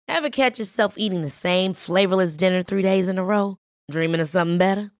Ever catch yourself eating the same flavorless dinner 3 days in a row? Dreaming of something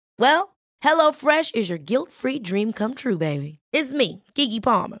better? Well, HelloFresh is your guilt-free dream come true, baby. It's me, Keke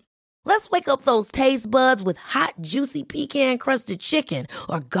Palmer. Let's wake up those taste buds with hot, juicy pecan-crusted chicken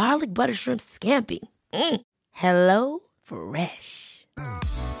or garlic butter shrimp scampi. Hello Fresh.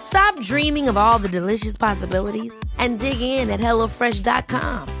 Stop dreaming of all the delicious possibilities and dig in at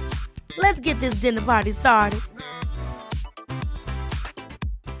HelloFresh.com. Let's get this dinner party started.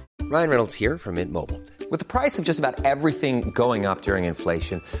 Ryan Reynolds here from Mint Mobile. With the price of just about everything going up during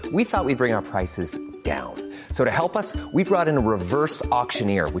inflation, we thought we'd bring our prices down. So to help us, we brought in a reverse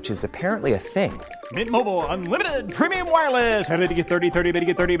auctioneer, which is apparently a thing. Mint Mobile Unlimited Premium Wireless. How to get 30, 30, bit to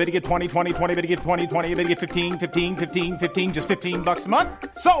get 30, bit to get 20, 20, 20, bit to get 20, 20, bit to get 15, 15, 15, 15, just $15 a month?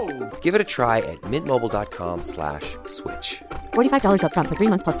 Sold! Give it a try at mintmobile.com/switch. $45 up front for 3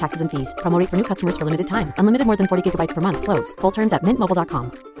 months plus taxes and fees. Promo rate for new customers for limited time. Unlimited more than 40 gigabytes per month. Slows full terms at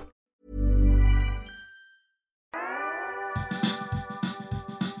mintmobile.com.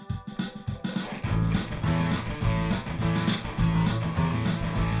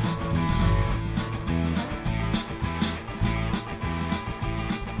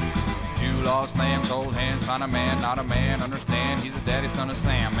 Lost lambs, old hands, find a man, not a man, understand he's the daddy, son of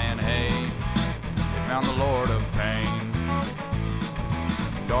Sam, man, hey, they found the Lord of Pain.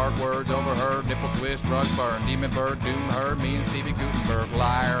 Dark words overheard, nipple twist, rug burn, demon bird, doom heard, me and Stevie Gutenberg,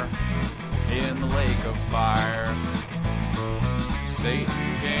 liar, in the lake of fire. Satan,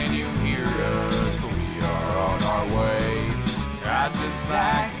 can you hear us? We are on our way. I'd just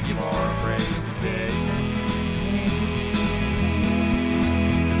like to give more praise today.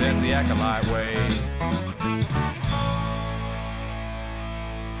 That's the acolyte way.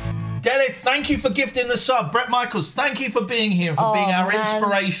 Dennis, thank you for gifting the sub. Brett Michaels, thank you for being here, for being our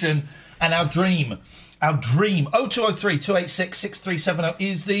inspiration and our dream. Our dream. 0203 286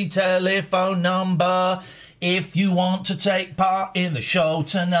 6370 is the telephone number. If you want to take part in the show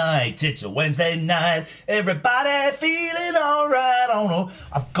tonight, it's a Wednesday night. Everybody feeling all right. Oh no,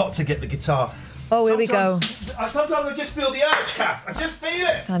 I've got to get the guitar. Oh, here we go. Sometimes I just feel the urge, Kath. I just feel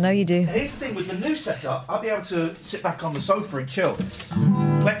it. I know you do. And here's the thing, with the new setup, I'll be able to sit back on the sofa and chill.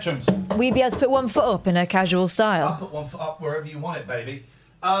 Plectrums. We'd be able to put one foot up in a casual style. I'll put one foot up wherever you want it, baby.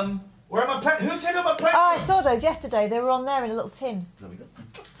 Where am I? Who's hid on my plectrums? Oh, I saw those yesterday. They were on there in a little tin. There we go.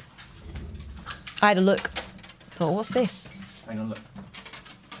 I had a look. Thought, what's this? Hang on, look.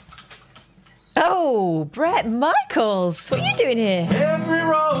 Oh, Brett Michaels. What are you doing here? Every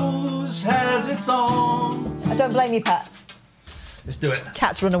rose has its thorn. I don't blame you, Pat. Let's do it.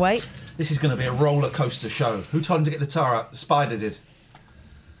 Cats run away. This is going to be a roller coaster show. Who told him to get the guitar out? The spider did.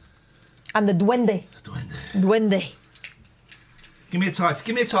 And the duende. Duende. Give me a title.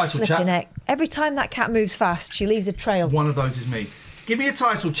 Give me a title, Flipping chat. heck. Every time that cat moves fast, she leaves a trail. One of those is me. Give me a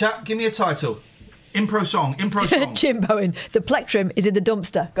title, chat. Give me a title. Impro song. Jim Bowen. The plectrum is in the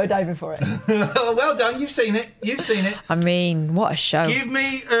dumpster. Go diving for it. Well done. You've seen it. I mean, what a show. Give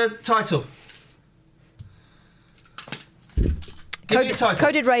me a title. Give me a title.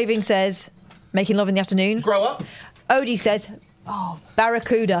 Coded Raving says, Making Love in the Afternoon. Grow Up. Odie says,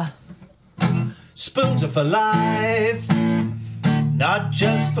 Barracuda. Spoons are for life, not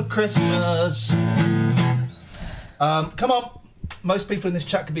just for Christmas. Come on. Most people in this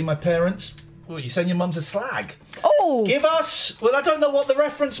chat could be my parents. Well, you're saying your mum's a slag. Oh! Give us... Well, I don't know what the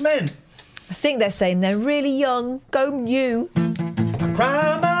reference meant. I think they're saying they're really young. Go you. I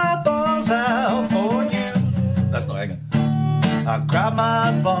cry my balls out for you. That's not hanging. I cry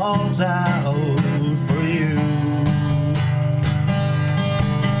my balls out for you.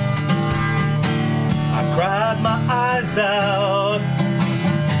 I cried my eyes out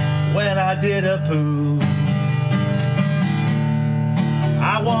when I did a poo.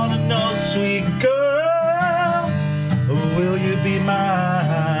 I want to know, sweet girl, will you be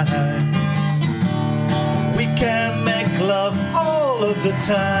mine? We can make love all of the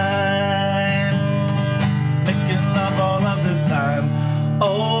time. Making love all of the time.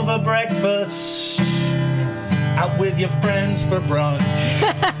 Over breakfast, out with your friends for brunch.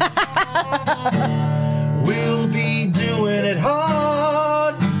 We'll be doing it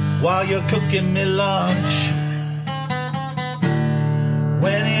hard while you're cooking me lunch.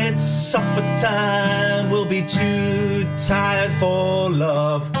 When it's supper time, we'll be too tired for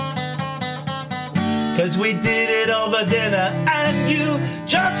love. 'Cause we did it over dinner and you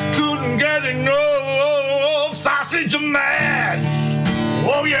just couldn't get enough. Sausage and mash.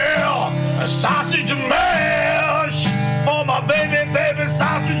 Oh yeah, a sausage and mash. For my baby,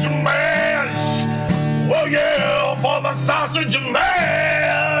 sausage and mash. Oh yeah, for my sausage and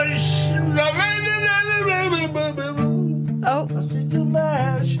mash. Oh,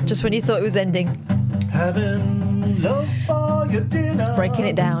 Just when you thought it was ending. Having love for your dinner. Breaking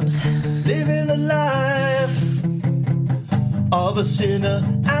it down. Living the life of a sinner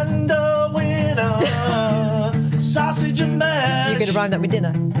and a winner. Sausage and mash. You're going to rhyme that with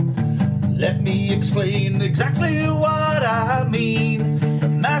dinner? Let me explain exactly what I mean. The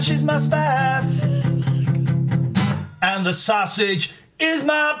mash is my spaff, and the sausage is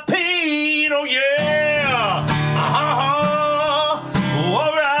my peen. Oh yeah!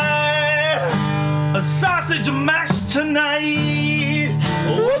 All right, a sausage mash tonight.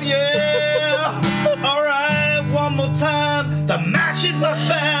 Oh yeah! All right, one more time. The mash is my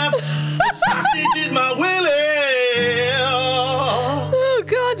spaff. The sausage is my willy. Oh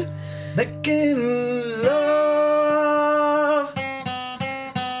God! Making love.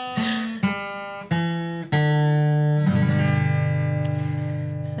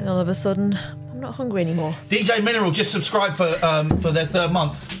 And all of a sudden, I'm not hungry anymore. DJ Mineral just subscribed for their 3rd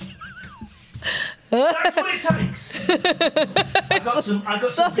month. That's what it takes. I got some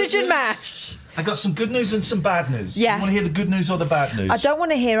Sausage good and news. mash. I got some good news and some bad news. Yeah. You want to hear the good news or the bad news? I don't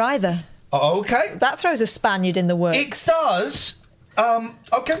want to hear either. Oh, okay. That throws a Spaniard in the works. It does.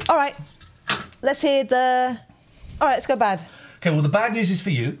 Okay. All right. Let's hear the... All right, let's go bad. Okay, well, the bad news is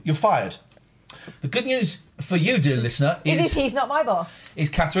for you. You're fired. The good news for you, dear listener, is He's not my boss.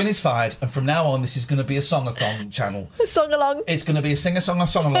 Catherine is fired, and from now on, this is going to be a song-a-thon channel. Song along. It's going to be a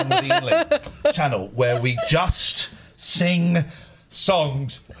sing-a-song-a-song-along with Ian Lee channel, where we just sing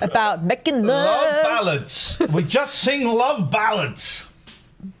songs. About making love. Love ballads. We just sing love ballads.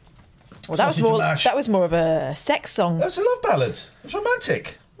 Well, that was more of a sex song. That was a love ballad. It was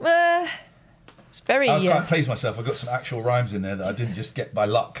romantic. It's very... I was quite pleased myself. I got some actual rhymes in there that I didn't just get by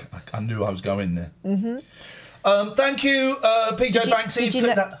luck. I knew I was going there. Mm-hmm. Thank you, PJ Banksy.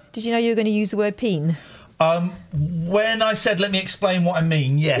 Did you know you were going to use the word peen? When I said, let me explain what I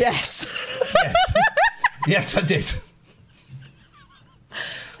mean, yes. Yes. Yes, I did.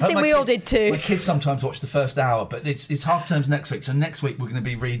 I think we all did too. My kids sometimes watch the first hour, but it's half terms next week. So next week we're going to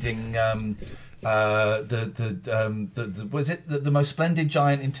be reading the most splendid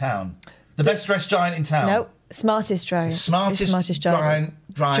giant in town, the best dressed giant in town. No, smartest giant. Smartest giant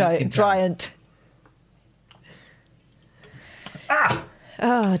in town. Giant. Ah!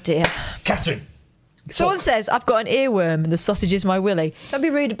 Oh dear. Catherine. Someone says I've got an earworm and the sausage is my willy. Don't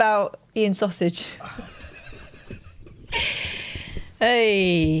be rude about Ian Sausage.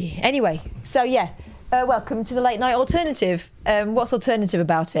 Hey. Anyway, so yeah, welcome to the Late Night Alternative. What's alternative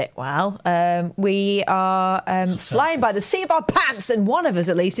about it? Well, we are flying by the seat of our pants, and one of us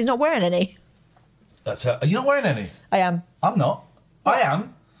at least is not wearing any. That's her. Are you not wearing any? I am. I'm not. I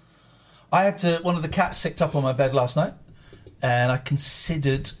am. I had one of the cats sicked up on my bed last night, and I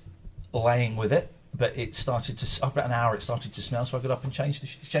considered laying with it, but it started to, after about an hour, it started to smell, so I got up and changed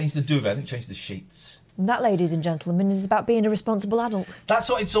the duvet and changed the sheets. And that, ladies and gentlemen, is about being a responsible adult. That's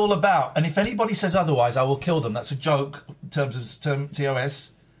what it's all about. And if anybody says otherwise, I will kill them. That's a joke in terms of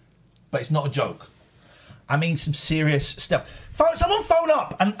TOS, but it's not a joke. I mean some serious stuff. Someone phone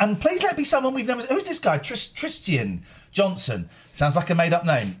up, and please let it be someone we've never... Who's this guy? Tristian Johnson. Sounds like a made-up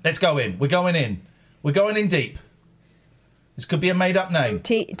name. Let's go in. We're going in. We're going in deep. This could be a made-up name.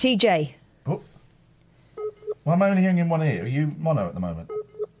 TJ. Oh. Why am I only hearing in one ear? Are you mono at the moment?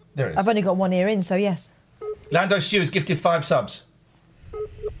 There it is. I've only got one ear in, so yes. Lando Stewart's gifted 5 subs.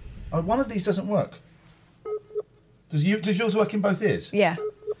 Oh, one of these doesn't work. Does yours work in both ears? Yeah,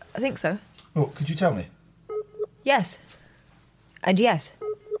 I think so. Oh, could you tell me? Yes. And yes.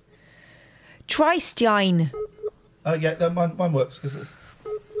 Tristein. Yeah, mine works.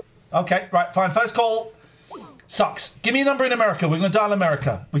 Okay, right, fine. First call. Sucks. Give me a number in America. We're going to dial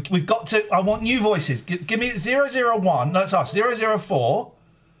America. We've got to... I want new voices. Give me 001. No, it's us. 004.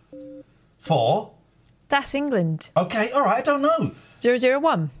 4. That's England. Okay, all right. I don't know.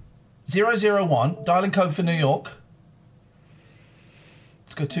 001. 001. Dialing code for New York.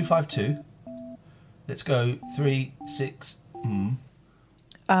 Let's go 252. Let's go 36. E.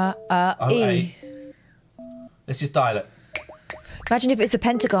 Let's just dial it. Imagine if it's the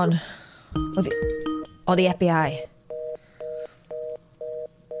Pentagon or the FBI.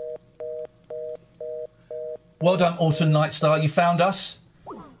 Well done, Autumn Night Star. You found us.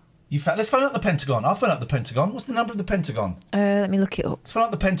 Let's phone up the Pentagon. I'll phone up the Pentagon. What's the number of the Pentagon? Let me look it up. Let's phone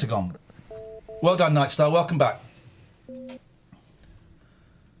up the Pentagon. Well done, Night Star. Welcome back. Let's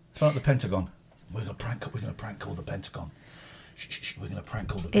phone up the Pentagon. We're going to prank call the Pentagon. Shh. We're going to prank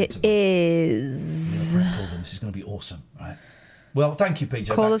call the Pentagon. It is. We're going to prank call them. This is going to be awesome, right? Well, thank you,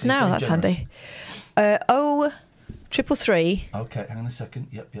 PJ. Call us now. That's generous. handy. 0333. Okay, hang on a second.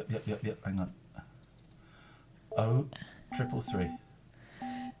 Yep. Hang on. 0333.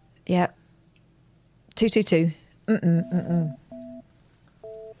 Yeah. 222.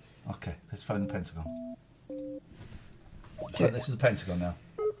 Okay, let's phone the Pentagon. So this is the Pentagon now.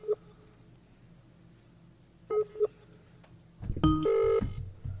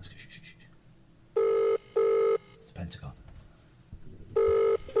 It's the Pentagon.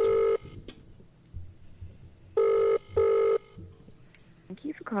 Thank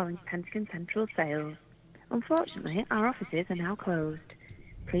you for calling Pentagon Central Sales. Unfortunately, our offices are now closed.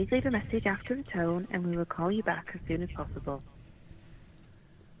 Please leave a message after the tone and we will call you back as soon as possible.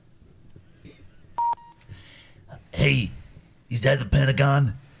 Hey, is that the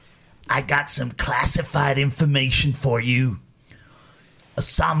Pentagon? I got some classified information for you.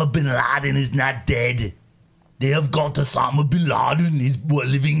 Osama bin Laden is not dead. They have got Osama bin Laden. He's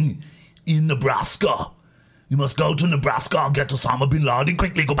living in Nebraska. You must go to Nebraska and get Osama bin Laden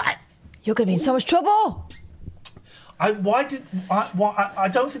quickly. Go back. You're going to be in so much trouble. I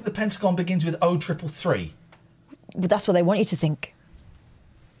don't think the Pentagon begins with 0333. But that's what they want you to think.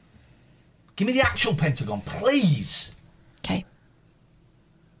 Give me the actual Pentagon, please. Okay.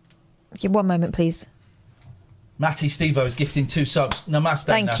 Give 1 moment, please. Matty Stevo is gifting 2 subs. Namaste,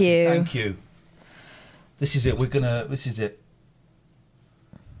 Thank Natty. you. Thank you. This is it. This is it.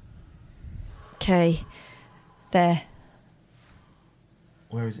 Okay. There.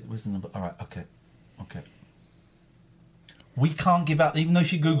 Where is it? Where's the number? All right, okay. We can't give out, even though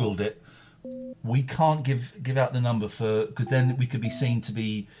she Googled it, we can't give out the number because then we could be seen to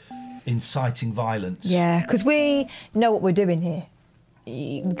be inciting violence. Yeah, because we know what we're doing here.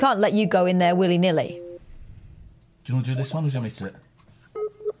 We can't let you go in there willy-nilly. Do you want to do this one or do you want me to do it?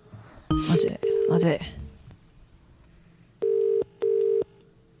 I'll do it.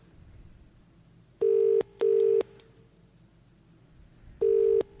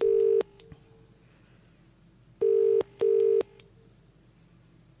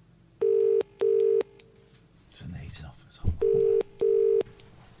 Turn the heating off. It's on.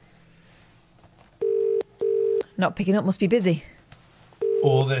 Not picking up, must be busy.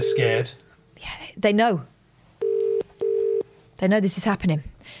 Or they're scared. Yeah, they know. They know this is happening.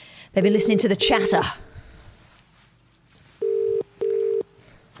 They've been listening to the chatter.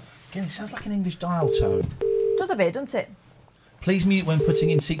 Again, it sounds like an English dial tone. Does a bit, doesn't it? Please mute when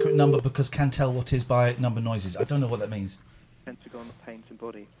putting in secret number because can tell what is by number noises. I don't know what that means. Pentagon Paint and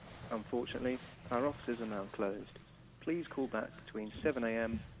Body. Unfortunately, our offices are now closed. Please call back between 7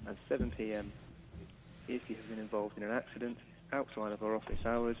 a.m. and 7 p.m. if you have been involved in an accident outside of our office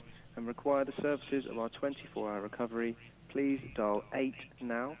hours and require the services of our 24-hour recovery. Please dial 8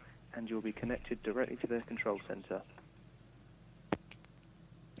 now and you'll be connected directly to the control centre.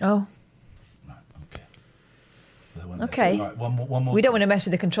 Oh. Okay. Right, one more. We don't want to mess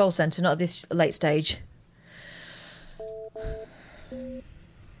with the control centre, not at this late stage.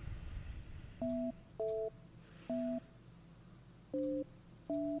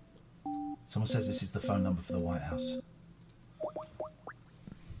 Someone says this is the phone number for the White House.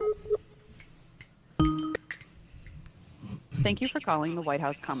 Thank you for calling the White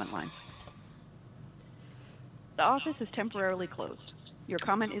House comment line. The office is temporarily closed. Your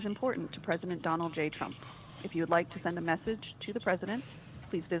comment is important to President Donald J. Trump. If you would like to send a message to the president,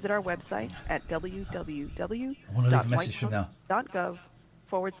 please visit our website at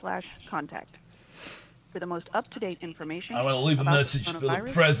www.whitehouse.gov/contact. For the most up-to-date information, I want to leave a message for the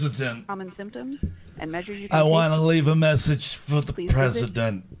president. Common symptoms and measures you can I take, want to leave a message for the please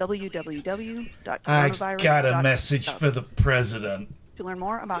president. visit www.coronavirus.gov. I got a message for the president. To learn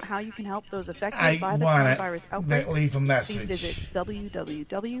more about how you can help those affected I by the want coronavirus outbreak, to leave a message. please visit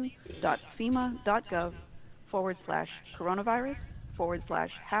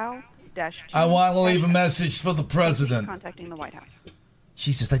www.fema.gov/coronavirus/how-. I want to leave a message for the president. Contacting the White House.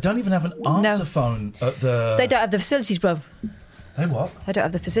 Jesus, they don't even have an answer phone at the... They don't have the facilities, bruv. They what? They don't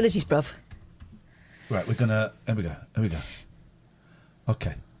have the facilities, bruv. Right, we're going to... Here we go.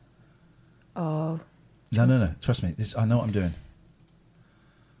 Okay. Oh. No. Trust me. I know what I'm doing.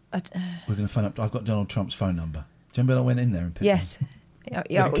 We're going to phone up... I've got Donald Trump's phone number. Do you remember I went in there and picked Yes. him?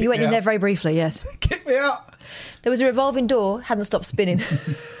 You went in there very briefly, yes. Kick me out. There was a revolving door, hadn't stopped spinning.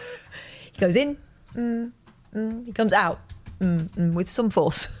 He goes in, he comes out, with some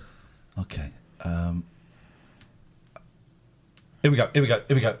force. Okay. Here we go.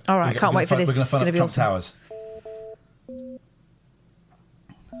 All right, can't wait for this. We're going to It's phone gonna up be Trump awesome. Towers.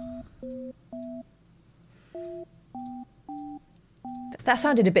 That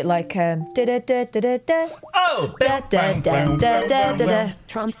sounded a bit like da-da-da-da-da-da. Oh! Da-da-da-da-da-da-da.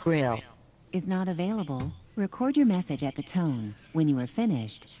 Trump Grill is not available. Record your message at the tone. When you are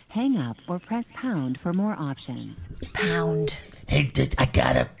finished, hang up or press pound for more options. Pound. Hey, I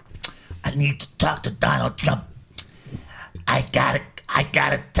got a I need to talk to Donald Trump. I got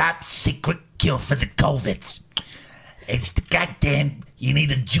a top secret cure for the COVIDs. It's the goddamn, you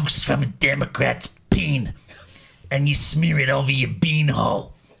need a juice from a Democrat's peen, and you smear it over your bean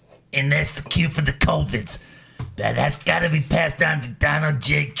hole. And that's the cure for the COVIDs. That's got to be passed on to Donald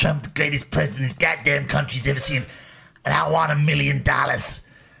J. Trump, the greatest president this goddamn country's ever seen. And I want $1 million.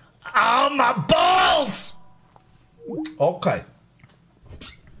 Oh, my balls! Okay.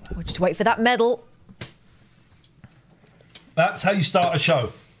 We'll just wait for that medal. That's how you start a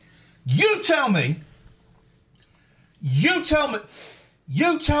show. You tell me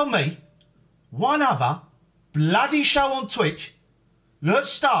one other bloody show on Twitch that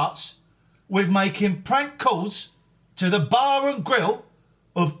starts with making prank calls to the bar and grill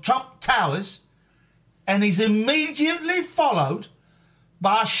of Trump Towers and is immediately followed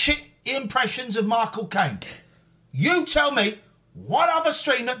by shit impressions of Michael Caine. You tell me one other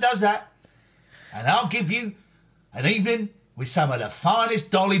stream that does that, and I'll give you an evening with some of the finest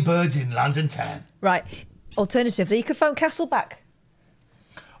dolly birds in London town. Right. Alternatively, you could phone Castle back.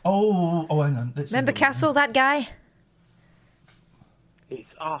 Oh, hang on. Remember Castle, that guy? It's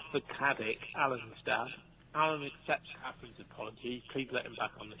Arthur Caddick, Alan's dad. Alan accepts Catherine's apology. Please let him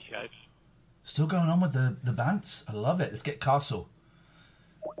back on the show. Still going on with the bants? I love it. Let's get Castle.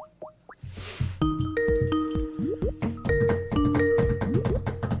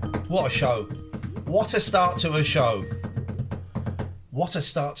 What a show. What a start to a show. What a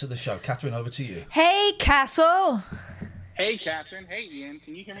start to the show. Catherine, over to you. Hey, Castle. Hey, Catherine. Hey, Ian.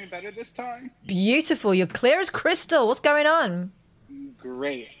 Can you hear me better this time? Beautiful. You're clear as crystal. What's going on?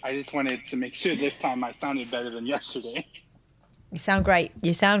 Great. I just wanted to make sure this time I sounded better than yesterday. You sound great.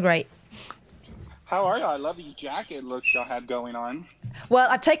 You sound great. How are you? I love these jacket looks y'all have going on.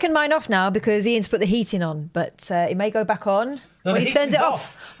 Well, I've taken mine off now because Ian's put the heating on, but it may go back on when he turns it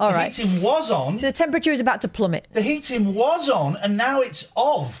off. All right. The heating was on. So the temperature is about to plummet. The heating was on, and now it's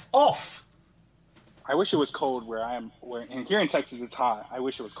off. I wish it was cold where I am. And here in Texas, it's hot. I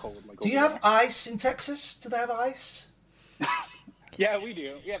wish it was cold. Do you have ice in Texas? Do they have ice? Yeah, we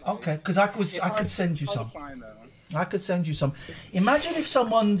do. Yeah. Okay, because I could send you some. I could send you some. Imagine if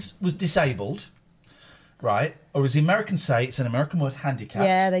someone was disabled, right? Or as the Americans say, it's an American word, handicapped.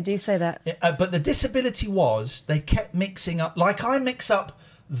 Yeah, they do say that. But the disability was they kept mixing up. Like I mix up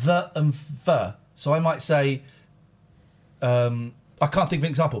the and the. So I might say, I can't think of an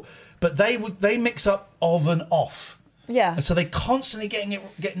example. But they mix up of and off. Yeah. And so they constantly getting it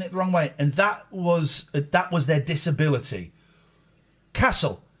the wrong way, and that was their disability.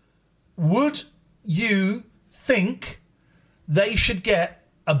 Castle, would you think they should get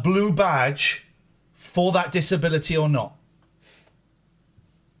a blue badge for that disability or not?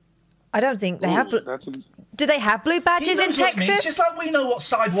 I don't think they have. Do they have blue badges in Texas? It's just like we know what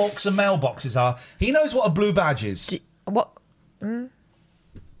sidewalks and mailboxes are. He knows what a blue badge is. What?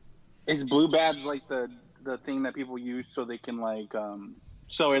 Is blue badge like the thing that people use so they can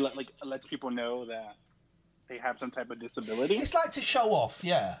so it lets people know that they have some type of disability? It's like to show off,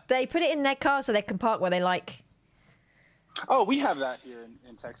 yeah. They put it in their car so they can park where they like. Oh, we have that here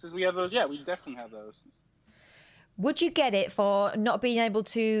in Texas. We have those. Yeah, we definitely have those. Would you get it for not being able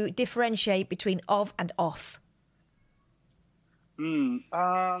to differentiate between of and off? Good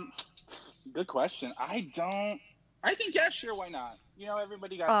question. I think, yeah, sure, why not? You know,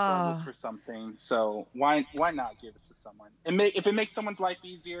 everybody got struggles for something, so why not give it to someone? If it makes someone's life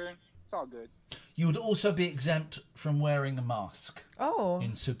easier, it's all good. You would also be exempt from wearing a mask. Oh.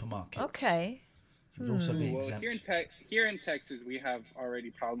 In supermarkets. Okay. You would also be exempt. Well, here in Texas, we have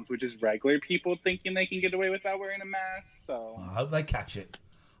already problems with just regular people thinking they can get away without wearing a mask. So I hope they catch it.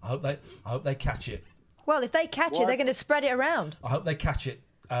 I hope they catch it. Well, if they catch it, they're going to spread it around. I hope they catch it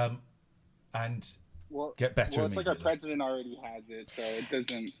and get better. Well, it's like our president already has it, so it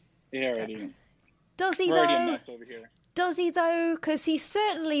doesn't. It already. Does he we're though? already a mess over here. Does he though? Because he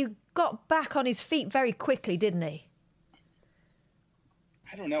certainly got back on his feet very quickly, didn't he?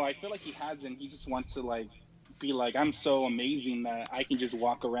 I don't know. I feel like he hasn't. He just wants to be like, I'm so amazing that I can just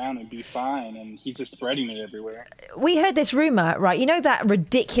walk around and be fine, and he's just spreading it everywhere. We heard this rumor, right? You know that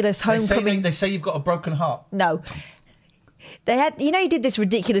ridiculous homecoming. They say you've got a broken heart. No. They had, he did this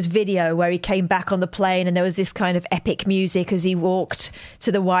ridiculous video where he came back on the plane and there was this kind of epic music as he walked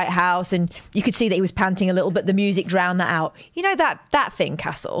to the White House, and you could see that he was panting a little, but the music drowned that out. You know that thing,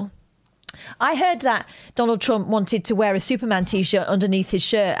 Castle? I heard that Donald Trump wanted to wear a Superman T-shirt underneath his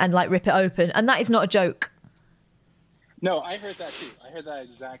shirt and rip it open, and that is not a joke. No, I heard that too. I heard that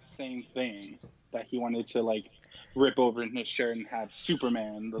exact same thing, that he wanted to rip open his shirt and have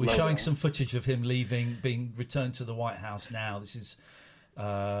Superman. We're showing some footage of him leaving, being returned to the White House now. This is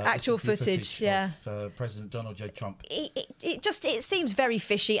Actual footage, yeah. Of President Donald J. Trump. It seems very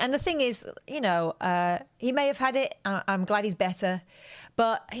fishy. And the thing is, he may have had it. I'm glad he's better.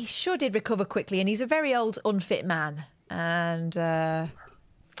 But he sure did recover quickly. And he's a very old, unfit man. And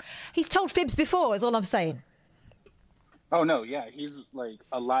he's told fibs before, is all I'm saying. Oh, no, yeah. He's like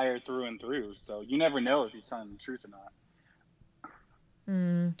a liar through and through. So you never know if he's telling the truth or not.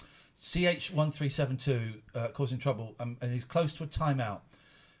 CH1372 causing trouble and he's close to a timeout.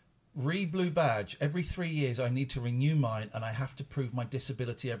 Blue badge. Every 3 years I need to renew mine and I have to prove my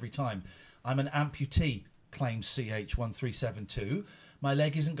disability every time. I'm an amputee, claims CH1372. My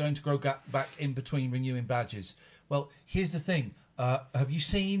leg isn't going to grow back in between renewing badges. Well, here's the thing. Have you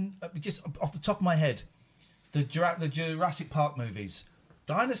seen, just off the top of my head, the Jurassic Park movies?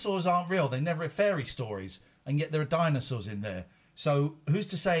 Dinosaurs aren't real. They never are fairy stories. And yet there are dinosaurs in there. So who's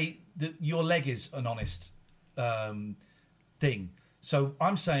to say that your leg is an honest thing? So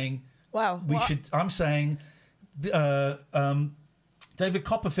I'm saying I'm saying David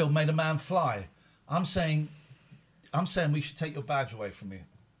Copperfield made a man fly. I'm saying we should take your badge away from you.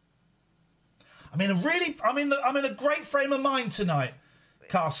 I'm in a great frame of mind tonight,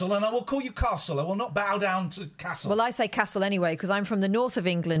 Castle, and I will call you Castle. I will not bow down to Castle. Well, I say Castle anyway because I'm from the north of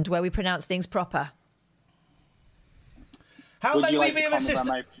England where we pronounce things proper. How may we be of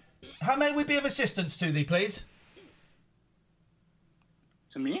assistance? How may we be of assistance to thee, please?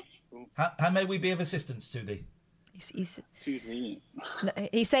 To me? How may we be of assistance to thee? To thee. No,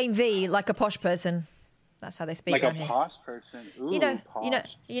 he's saying thee like a posh person. That's how they speak like around a here. posh person. Ooh,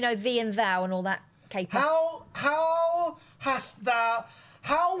 posh. You know, thee and thou and all that caper. How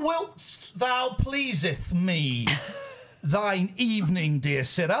wiltst thou pleaseth me, thine evening, dear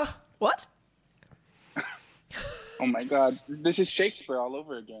sitter? What? Oh my God, this is Shakespeare all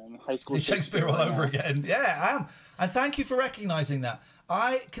over again. High school Shakespeare all over again. Yeah, I am. And thank you for recognising that.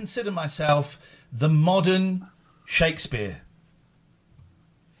 I consider myself the modern Shakespeare.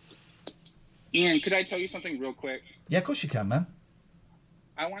 Ian, could I tell you something real quick? Yeah, of course you can, man.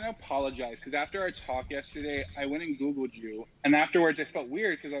 I want to apologize because after our talk yesterday, I went and Googled you. And afterwards, I felt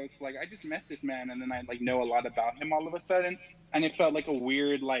weird because I was like, I just met this man and then I know a lot about him all of a sudden. And it felt like a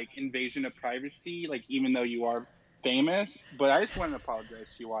weird invasion of privacy, even though you are famous, but I just wanted to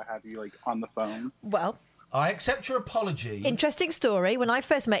apologize to you while I have you on the phone. Well, I accept your apology. Interesting story. When I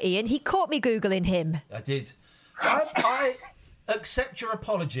first met Ian, he caught me Googling him. I did. I accept your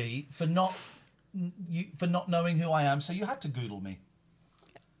apology for not knowing who I am, so you had to Google me.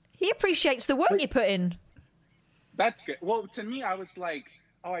 He appreciates the work you put in. That's good. Well, to me, I was like,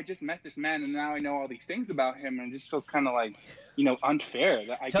 oh, I just met this man and now I know all these things about him, and it just feels kind of unfair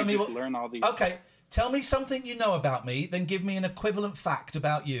that I could learn all these. Okay. Tell me something you know about me, then give me an equivalent fact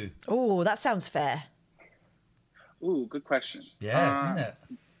about you. Oh, that sounds fair. Ooh, good question. Yeah, isn't it?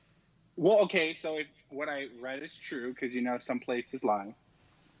 Well, okay, so if what I read is true, because some places lie.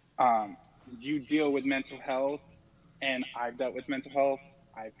 You deal with mental health, and I've dealt with mental health.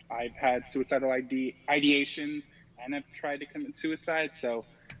 I've had suicidal ideations, and I've tried to commit suicide, so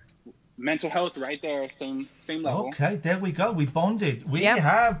mental health right there, same level. Okay, there we go. We bonded. We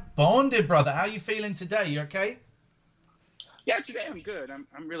have bonded, brother. How are you feeling today? You okay? Yeah, today I'm good.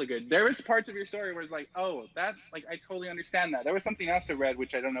 I'm really good. There was parts of your story where it's like, oh, that, I totally understand that. There was something else I read,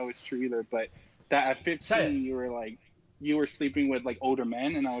 which I don't know is true either, but that at 15 you were sleeping with older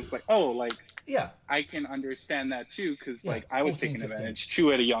men, and I was like, oh, yeah, I can understand that too, because I was 14, taken 15. Advantage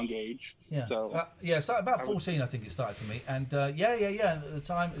too at a young age. Yeah. So so about 14, I think it started for me, and At the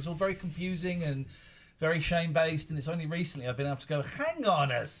time, it was all very confusing and very shame-based, and it's only recently I've been able to go, hang on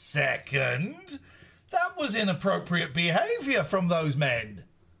a second, that was inappropriate behaviour from those men.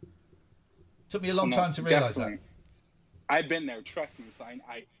 Took me a long time to realise that. I've been there, trust me, so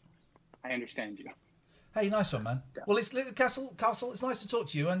I understand you. Hey, nice one, man. Well, it's Castle. It's nice to talk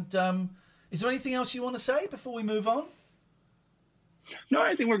to you. And is there anything else you want to say before we move on? No,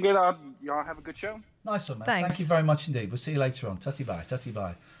 I think we're good. Y'all have a good show. Nice one, man. Thanks. Thank you very much indeed. We'll see you later on. Tutty bye. Tutty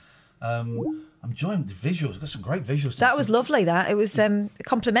bye. I'm enjoying the visuals. We've got some great visuals. That was lovely. That it was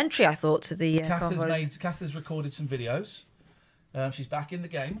complimentary, I thought, to the convoys. Kath has recorded some videos. She's back in the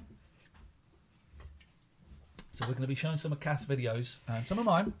game. So we're going to be showing some of Kath's videos and some of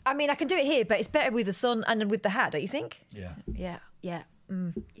mine. I mean, I can do it here, but it's better with the sun and with the hat, don't you think? Yeah. Yeah.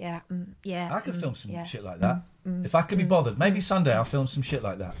 I could film some shit like that. If I could be bothered. Maybe Sunday I'll film some shit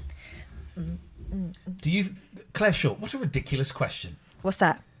like that. Do you... Claire Short, what a ridiculous question. What's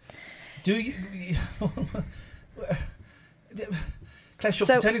that? Do you... Claire Short,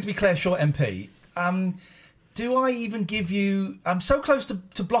 pretending to be Claire Short MP. Do I even give you... I'm so close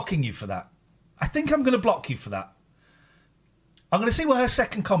to blocking you for that. I think I'm going to block you for that. I'm going to see what her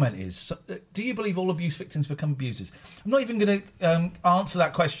second comment is. So, do you believe all abuse victims become abusers? I'm not even going to answer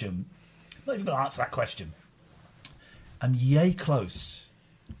that question. I'm yay close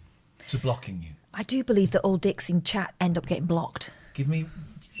to blocking you. I do believe that all dicks in chat end up getting blocked. Give me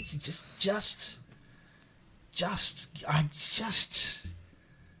just.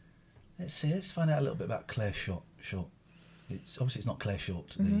 Let's see. Let's find out a little bit about Claire Short. It's not Claire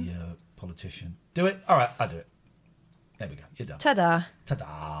Short, the politician. Do it. All right, I'll do it. There we go. You're done. Ta-da.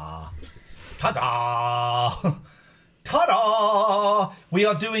 Ta-da. Ta-da. Ta-da. We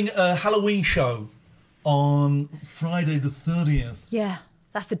are doing a Halloween show on Friday the 30th. Yeah,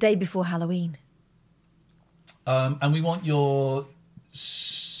 that's the day before Halloween. And we want your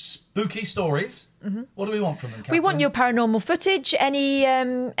spooky stories. Mm-hmm. What do we want from them, Catherine? We want your paranormal footage,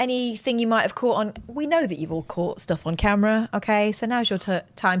 anything you might have caught on. We know that you've all caught stuff on camera, okay? So now's your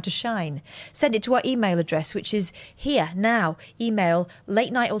time to shine. Send it to our email address, which is here now. Email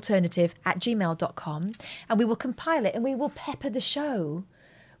latenightalternative@gmail.com, and we will compile it and we will pepper the show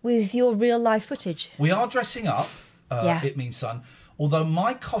with your real life footage. We are dressing up, It Means Son, although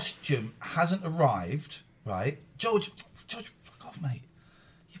my costume hasn't arrived, right? George, fuck off, mate.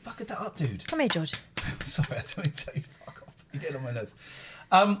 You buggered that up, dude. Come here, George. Sorry, I don't mean to tell you to fuck off. You're getting on my nerves.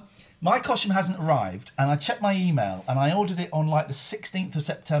 My costume hasn't arrived, and I checked my email, and I ordered it on like the 16th of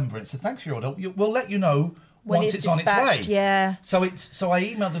September, and it said, thanks for your order. We'll let you know once it's on its way. Yeah. So I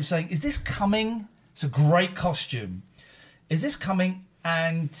emailed them saying, is this coming? It's a great costume. Is this coming?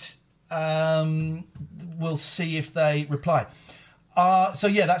 And we'll see if they reply. That's the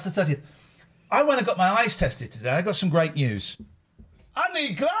 30th. I went and got my eyes tested today. I got some great news. I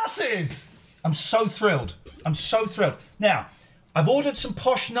need glasses. I'm so thrilled. Now, I've ordered some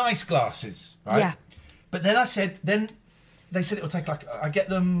posh, nice glasses, right? Yeah. But then they said it will take I get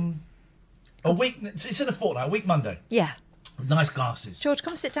them a week. It's in a fortnight, a week Monday. Yeah. Nice glasses. George,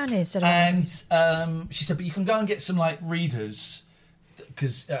 come sit down here. And she said, but you can go and get some like readers.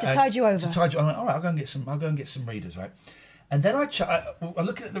 To tide you over. I went, all right, I'll go and get some readers, right? And then I'm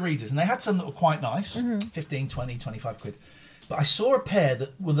looking at the readers, and they had some that were quite nice, 15, 20, 25 quid. But I saw a pair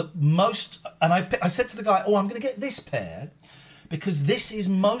that were the most, and I said to the guy, I'm going to get this pair because this is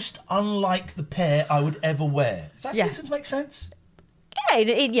most unlike the pair I would ever wear. Does that sentence make sense? Yeah,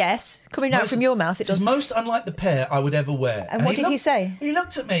 yes. Coming out from your mouth, it does. It's most unlike the pair I would ever wear. And what did he say? He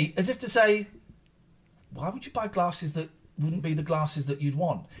looked at me as if to say, why would you buy glasses that wouldn't be the glasses that you'd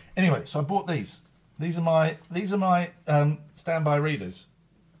want? Anyway, so I bought these. These are my standby readers.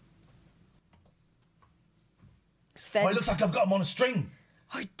 Sven. Oh, it looks like I've got them on a string.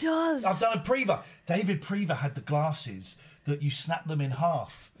 Oh, it does. I've done a Preva. David Preva had the glasses that you snap them in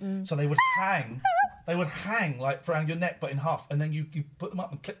half, so they would hang. They would hang like around your neck, but in half, and then you put them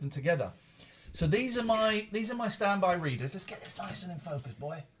up and clip them together. So these are my standby readers. Let's get this nice and in focus,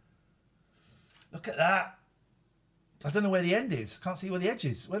 boy. Look at that. I don't know where the end is. Can't see where the edge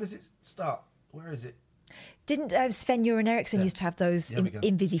is. Where does it start? Where is it? Didn't Sven-Göran Eriksson used to have those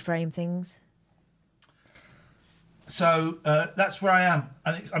Invisiframe things? So that's where I am,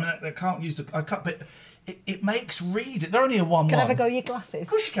 and I can't use but it makes reading. They're only a 1-1. Can I have a go at your glasses? Of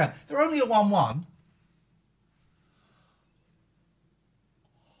course you can. They're only a 1-1.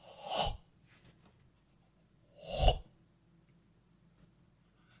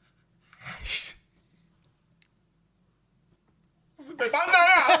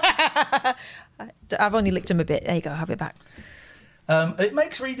 I've only licked them a bit. There you go. Have it back. It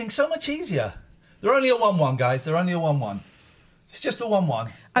makes reading so much easier. They're only a 1-1, guys. They're only a 1-1. It's just a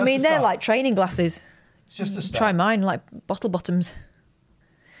 1-1. I mean, they're like training glasses. It's just a start. Try mine, like bottle bottoms.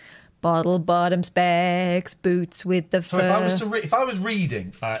 Bottle bottom specs, boots with the fur. So if I was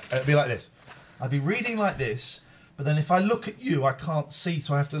reading, it'd be like this. I'd be reading like this, but then if I look at you, I can't see,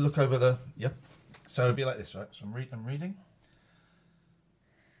 so I have to look over the... Yep. So it'd be like this, right? So I'm reading.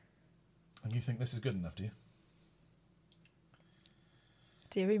 And you think this is good enough, do you?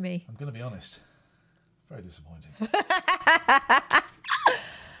 Deary me. I'm going to be honest. Very disappointing.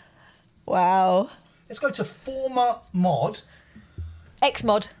 Wow. Let's go to former mod.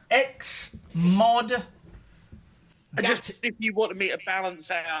 Xmod. Xmod. Just if you wanted me to balance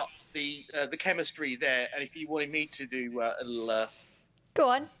out the chemistry there, and if you wanted me to do a little... Go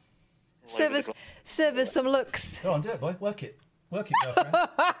on. Serve us some looks. Go on, do it, boy. Work it. Work it, girlfriend.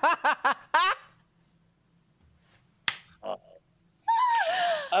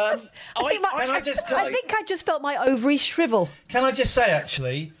 I think I just felt my ovaries shrivel. Can I just say,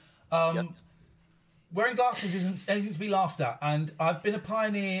 actually, wearing glasses isn't anything to be laughed at, and I've been a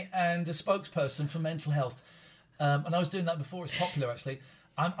pioneer and a spokesperson for mental health, and I was doing that before it's popular, actually.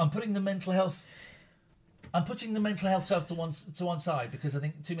 I'm putting the mental health I'm putting the mental health stuff to one side because I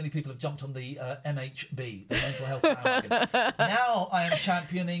think too many people have jumped on the MHB, the mental health bandwagon. Now I am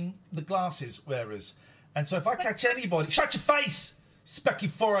championing the glasses wearers. And so if I catch anybody... Shut your face, specky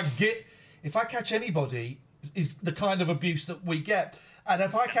for a git. If I catch anybody, is the kind of abuse that we get. And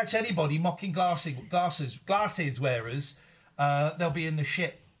if I catch anybody mocking glasses wearers, they'll be in the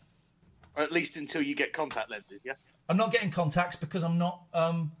shit. Or at least until you get contact lenses, yeah? I'm not getting contacts because I'm not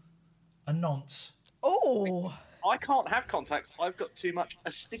a nonce. Oh. I can't have contacts. I've got too much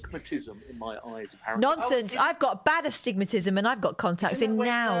astigmatism in my eyes, apparently. Nonsense. I've got bad astigmatism and I've got contacts in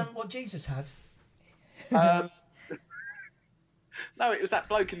now. What Jesus had? No, it was that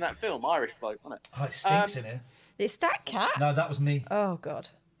bloke in that film, Irish bloke, wasn't it? Oh, it stinks in here. It's that cat? No, that was me. Oh, God.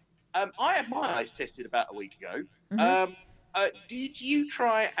 I had my eyes tested about a week ago. Mm-hmm. Did you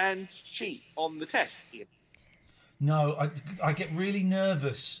try and cheat on the test, Ian? No, I get really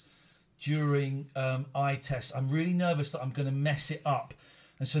nervous during eye tests. I'm really nervous that I'm going to mess it up.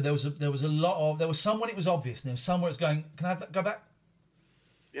 And so there was some when it was obvious, and there was some where it's going, can I have that? Go back?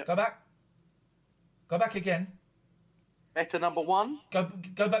 Yep. Go back? Go back again? Better number one? Go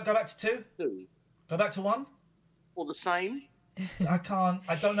back to two? Two. Go back to one? Or the same? I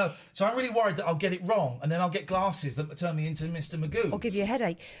don't know. So I'm really worried that I'll get it wrong and then I'll get glasses that turn me into Mr. Magoo. Or give you a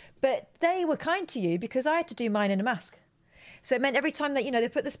headache. But they were kind to you because I had to do mine in a mask. So it meant every time that, they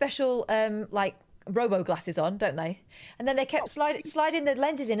put the special, robo glasses on, don't they? And then they kept sliding the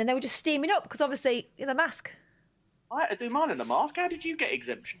lenses in and they were just steaming up because obviously in a mask. I had to do mine in a mask. How did you get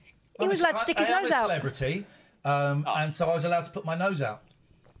exemption? He was allowed to stick his nose out. I'm a celebrity, and so I was allowed to put my nose out.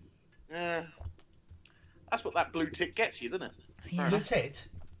 Yeah. That's what that blue tick gets you, doesn't it? Yeah. Blue tit?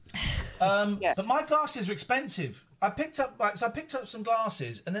 But my glasses are expensive. I picked up some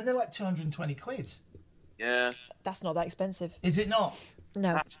glasses, and then they're like 220 quid. Yeah. That's not that expensive. Is it not?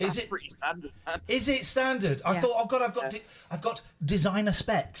 No. That's pretty standard. Is it standard? I thought, oh God, I've got designer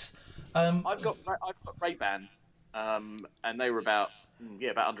specs. I've got Ray-Ban, and they were about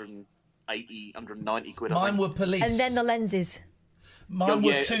 180, 190 quid. Mine were police. And then the lenses. Mine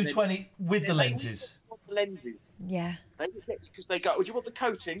were 220 with the lenses. Lenses. Yeah. They would get because they go. Would you want the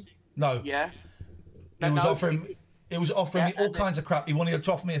coating? No. Yeah. It was offering me all kinds of crap. He wanted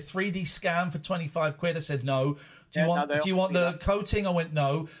to offer me a 3D scan for 25 quid. I said no. Do you want the coating? I went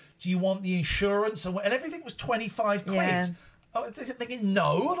no. Do you want the insurance? And everything was 25 quid. Yeah. I was thinking,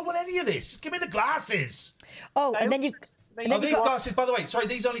 no, I don't want any of this. Just give me the glasses. Oh, and then you. These glasses, by the way, sorry,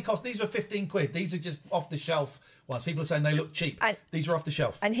 these were 15 quid. These are just off the shelf ones. People are saying they look cheap. These are off the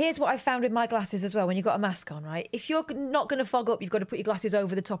shelf. And here's what I found with my glasses as well. When you've got a mask on, right? If you're not going to fog up, you've got to put your glasses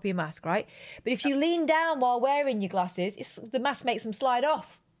over the top of your mask, right? But if you lean down while wearing your glasses, the mask makes them slide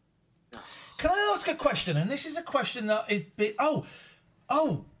off. Can I ask a question? And this is a question that is bit.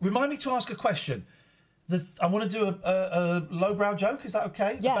 Oh, remind me to ask a question. I want to do a lowbrow joke. Is that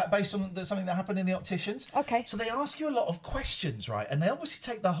okay? Yeah. Based on something that happened in the opticians. Okay. So they ask you a lot of questions, right? And they obviously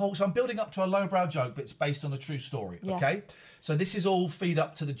take the whole. So I'm building up to a lowbrow joke, but it's based on a true story. Yeah. Okay. So this is all feed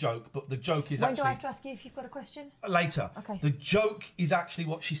up to the joke, but the joke is When actually. do I have to ask you if you've got a question? Later. Okay. The joke is actually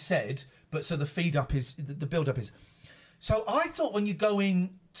what she said, but so the feed up is the build up is. So I thought when you go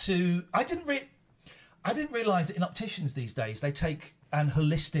into, I didn't realise that in opticians these days they take an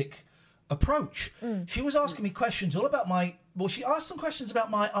holistic approach. She was asking me questions all about she asked some questions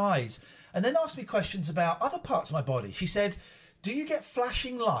about my eyes and then asked me questions about other parts of my body. She said, do you get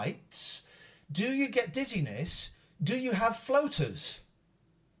flashing lights? Do you get dizziness? Do you have floaters?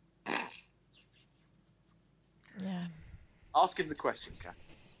 Yeah. Ask him the question, Kath.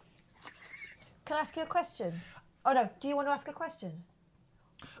 Can I ask you a question? Oh, no. Do you want to ask a question?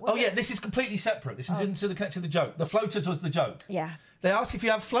 This is completely separate. This is into the connection to the joke. The floaters was the joke. Yeah. They asked if you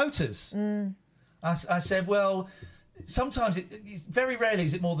have floaters. I said, well, sometimes it's very rarely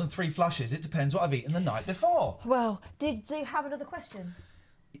is it more than 3 flushes. It depends what I've eaten the night before. Well, do you have another question?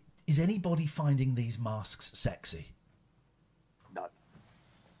 Is anybody finding these masks sexy? No.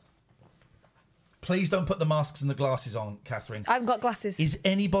 Please don't put the masks and the glasses on, Catherine. I haven't got glasses. Is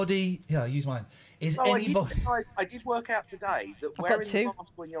anybody... Yeah, use mine. I did work out today that wearing the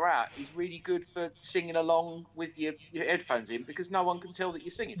mask when you're out is really good for singing along with your headphones in because no one can tell that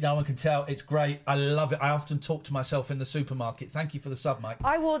you're singing. No one can tell. It's great. I love it. I often talk to myself in the supermarket. Thank you for the sub, Mike.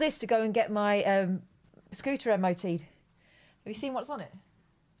 I wore this to go and get my scooter MOT'd. Have you seen what's on it?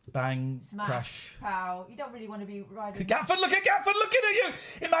 Bang, Smash, crash. pow. You don't really want to be riding... Gatford, look at Gatford looking at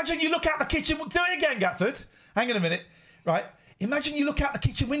you. Imagine you look out the kitchen... Do it again, Gatford. Hang on a minute. Right. Imagine you look out the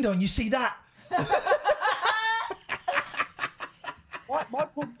kitchen window and you see that. My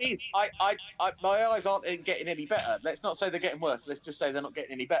point is, my eyes aren't getting any better. Let's not say they're getting worse. Let's just say they're not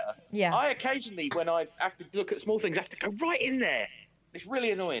getting any better. Yeah. I occasionally, when I have to look at small things, have to go right in there. It's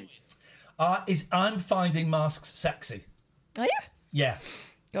really annoying. I'm finding masks sexy. Are you? Yeah.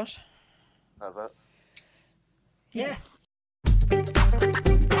 Gosh. Pervert. Yeah.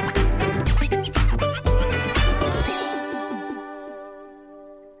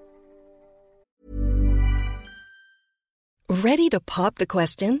 Ready to pop the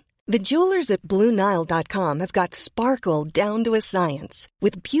question? The jewelers at BlueNile.com have got sparkle down to a science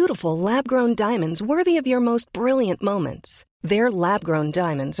with beautiful lab-grown diamonds worthy of your most brilliant moments. Their lab-grown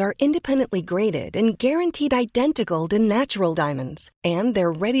diamonds are independently graded and guaranteed identical to natural diamonds, and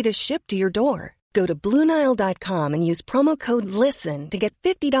they're ready to ship to your door. Go to BlueNile.com and use promo code LISTEN to get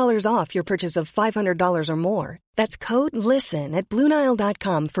 $50 off your purchase of $500 or more. That's code LISTEN at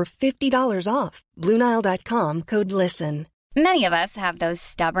BlueNile.com for $50 off. BlueNile.com, code LISTEN. Many of us have those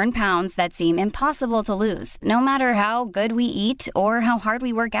stubborn pounds that seem impossible to lose, no matter how good we eat or how hard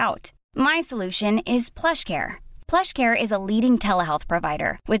we work out. My solution is PlushCare. PlushCare is a leading telehealth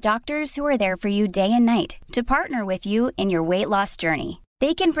provider with doctors who are there for you day and night to partner with you in your weight loss journey.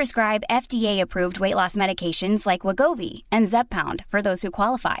 They can prescribe FDA-approved weight loss medications like Wegovy and Zepbound for those who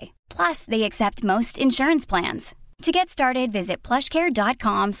qualify. Plus, they accept most insurance plans. To get started, visit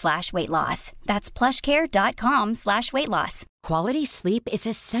plushcare.com/weightloss. That's plushcare.com/weightloss. Quality sleep is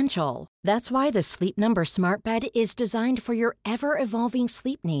essential. That's why the Sleep Number Smart Bed is designed for your ever-evolving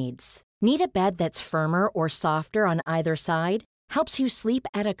sleep needs. Need a bed that's firmer or softer on either side? Helps you sleep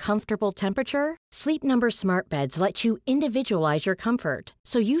at a comfortable temperature? Sleep Number Smart Beds let you individualize your comfort,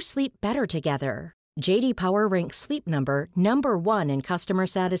 so you sleep better together. J.D. Power ranks Sleep Number #1 in customer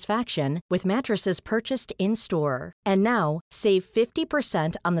satisfaction with mattresses purchased in-store. And now, save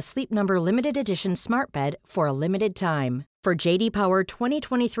 50% on the Sleep Number Limited Edition Smart Bed for a limited time. For J.D. Power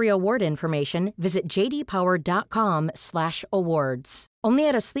 2023 award information, visit jdpower.com/awards. Only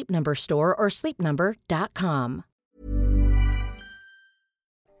at a Sleep Number store or sleepnumber.com.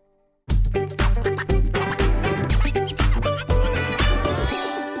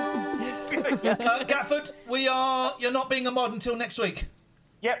 Gafford, you're not being a mod until next week.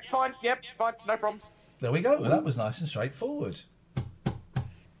 Yep, fine, no problems. There we go. Well, that was nice and straightforward.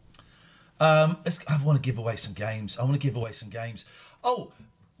 I want to give away some games. Oh,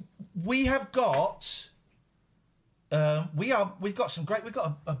 we have got... we've got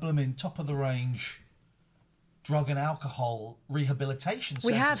a blooming top of the range drug and alcohol rehabilitation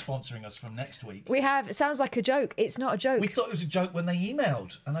centre sponsoring us from next week. We have. It sounds like a joke. It's not a joke. We thought it was a joke when they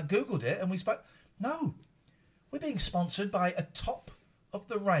emailed, and I Googled it, and we spoke. No, we're being sponsored by a top of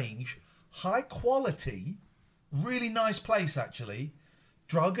the range, high quality, really nice place actually,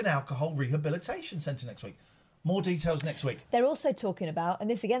 drug and alcohol rehabilitation centre next week. More details next week. They're also talking about, and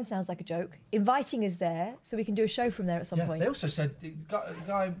this again sounds like a joke, inviting us there so we can do a show from there at some point. They also said, the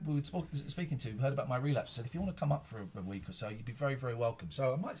guy we were speaking to heard about my relapse, said if you want to come up for a week or so, you'd be very, very welcome.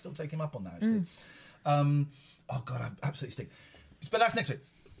 So I might still take him up on that, actually. Oh, God, I absolutely stink. But that's next week.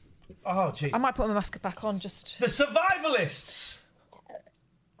 Oh, jeez. I might put my mask back on just... The Survivalists!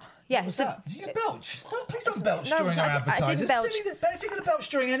 Yeah. What's that? Did you belch? Please don't belch during our advertising. I didn't belch. If you're going to belch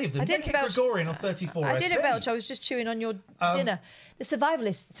during any of them, make it Gregorian or 34 I didn't belch. I was just chewing on your dinner. The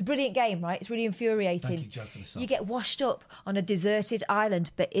Survivalists, it's a brilliant game, right? It's really infuriating. Thank you, Joe, for the song. You get washed up on a deserted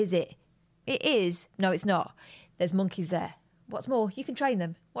island, but is it? It is. No, it's not. There's monkeys there. What's more, you can train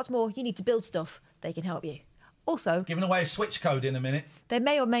them. What's more, you need to build stuff. They can help you. Also... Giving away a switch code in a minute. There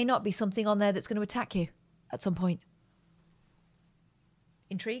may or may not be something on there that's going to attack you at some point.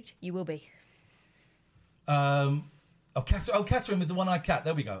 Intrigued? You will be. Catherine with the one-eyed cat.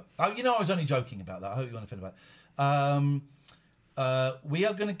 There we go. Oh, I was only joking about that. I hope you understand about it. We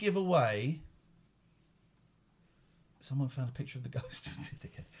are going to give away... Someone found a picture of the ghost.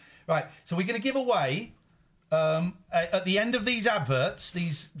 Right, so we're going to give away, at the end of these adverts,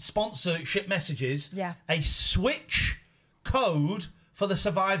 these sponsorship messages, a Switch code for the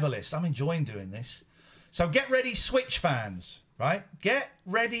Survivalists. I'm enjoying doing this. So get ready, Switch fans, right? Get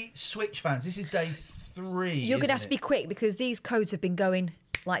ready, Switch fans. This is day 3. You're going to have to be quick because these codes have been going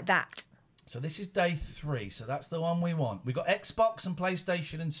like that. So this is day 3, so that's the one we want. We've got Xbox and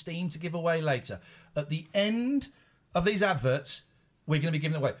PlayStation and Steam to give away later. At the end of these adverts, we're going to be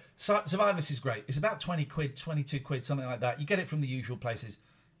giving away. Survivalists is great. It's about 20 quid, 22 quid, something like that. You get it from the usual places.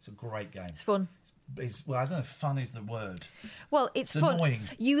 It's a great game. It's fun. Well, I don't know if fun is the word. Well, it's fun. Annoying.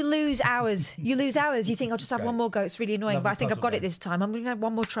 You lose hours. You think, I'll just have one more go. It's really annoying, Lovely but I think I've got game. it this time. I'm going to have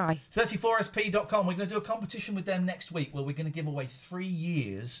one more try. 34sp.com. We're going to do a competition with them next week where we're going to give away 3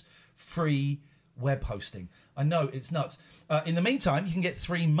 years free web hosting. I know, it's nuts. In the meantime, you can get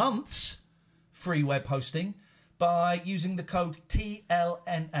 3 months free web hosting by using the code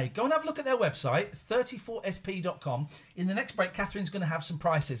TLNA. Go and have a look at their website, 34sp.com. In the next break, Catherine's going to have some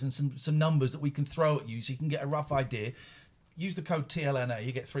prices and some numbers that we can throw at you so you can get a rough idea. Use the code TLNA,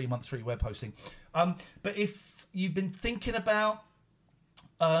 you get 3 months free web hosting. But if you've been thinking about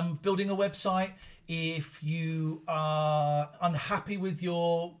building a website, if you are unhappy with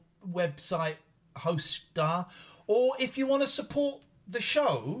your website hoster, or if you want to support the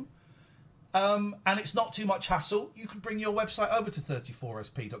show, and it's not too much hassle, you can bring your website over to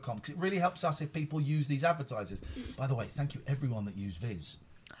 34sp.com because it really helps us if people use these advertisers. By the way, thank you everyone that used Viz.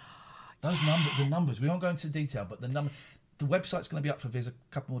 The numbers, we won't go into detail, but the website's going to be up for Viz a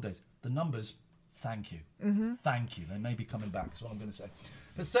couple more days. The numbers, thank you. Mm-hmm. Thank you. They may be coming back, is what I'm going to say.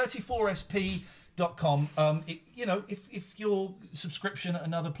 But 34sp.com, if your subscription at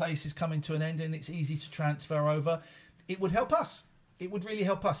another place is coming to an end and it's easy to transfer over, it would help us. It would really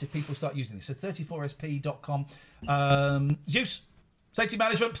help us if people start using this. So 34sp.com. Zeus, Safety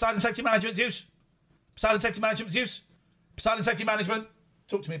Management, Poseidon Safety Management, Zeus. Poseidon Safety Management, Zeus. Poseidon Safety Management.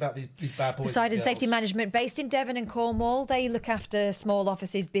 Talk to me about these bad boys. Poseidon Safety Management, based in Devon and Cornwall. They look after small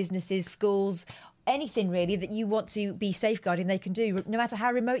offices, businesses, schools, anything really that you want to be safeguarding, they can do, no matter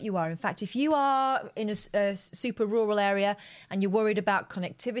how remote you are. In fact, if you are in a super rural area and you're worried about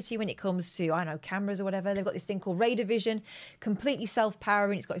connectivity when it comes to, I don't know, cameras or whatever, they've got this thing called Radar Vision, completely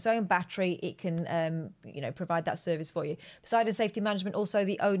self-powering. It's got its own battery. It can, provide that service for you. Poseidon Safety Management, also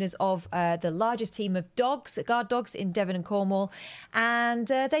the owners of the largest team of dogs, guard dogs in Devon and Cornwall. And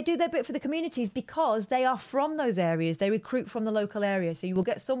they do their bit for the communities because they are from those areas. They recruit from the local area. So you will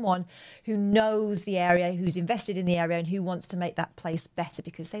get someone who knows the area, who's invested in the area and who wants to make that place better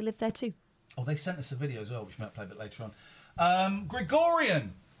because they live there too. Oh, they sent us a video as well, which we might play a bit later on.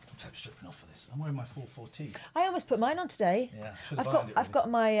 Gregorian. I'm stripping off for this. I'm wearing my 414. I almost put mine on today. Yeah, I've got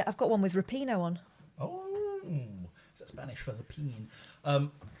one with Rapino on. Oh, is that Spanish for the peen? It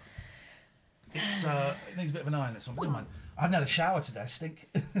needs a bit of an iron. This one, but never mind. I haven't had a shower today. I stink.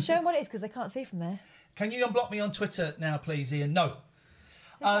 Show them what it is because they can't see from there. Can you unblock me on Twitter now, please, Ian? No.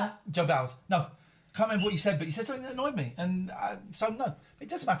 Joe Bowers. No. Can't remember what you said, but you said something that annoyed me, and so no, it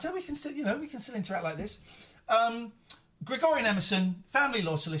doesn't matter. We can still, we can still interact like this. Gregorian Emerson, family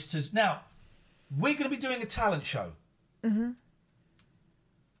law solicitors. Now, we're going to be doing a talent show. Mm-hmm.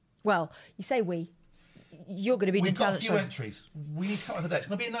 Well, you say we. You're going to be doing a talent show. We've got a few entries. We need to come up with a date. It's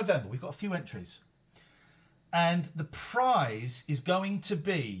going to be in November. We've got a few entries, and the prize is going to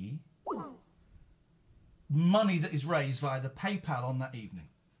be money that is raised via the PayPal on that evening.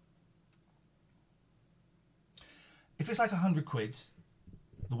 If it's like 100 quid,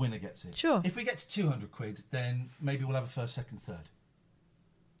 the winner gets it. Sure. If we get to 200 quid, then maybe we'll have a first, second, third.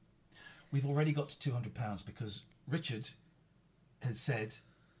 We've already got to £200 because Richard has said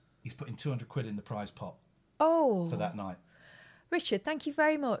he's putting 200 quid in the prize pot. Oh. For that night. Richard, thank you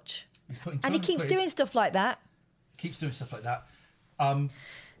very much. He's putting 200 and he keeps quid. doing stuff like that. Keeps doing stuff like that. I'm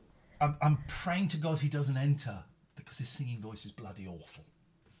praying to God he doesn't enter because his singing voice is bloody awful.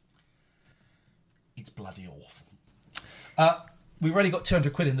 It's bloody awful. We've already got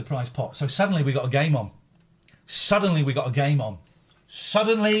 200 quid in the prize pot, so suddenly we got a game on. Suddenly we have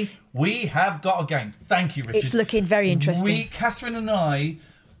got a game. Thank you, Richard. It's looking very interesting. Catherine and I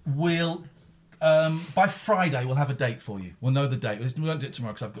will, by Friday, we'll have a date for you. We'll know the date. We won't do it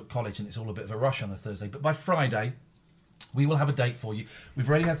tomorrow because I've got college and it's all a bit of a rush on the Thursday, but by Friday, we will have a date for you. We've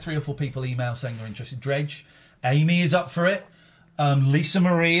already had 3 or 4 people email saying they're interested. Dredge, Amy is up for it. Lisa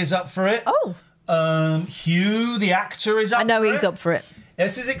Marie is up for it. Oh. Hugh, the actor, is up for it. I know he's up for it.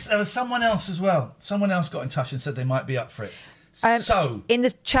 Yes, there was someone else as well. Someone else got in touch and said they might be up for it. So in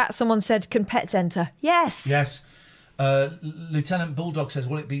the chat, someone said, "Can pets enter?" Yes. Yes. Lieutenant Bulldog says,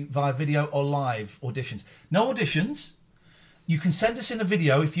 "Will it be via video or live auditions?" No auditions. You can send us in a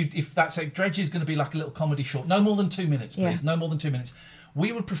video if that's like Dredge is going to be like a little comedy short. No more than 2 minutes, please. Yeah. No more than 2 minutes.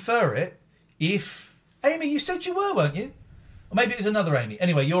 We would prefer it if Amy, you said you were, weren't you? Or maybe it was another Amy.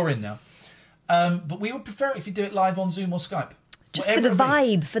 Anyway, you're in now. But we would prefer it if you do it live on Zoom or Skype. Just for the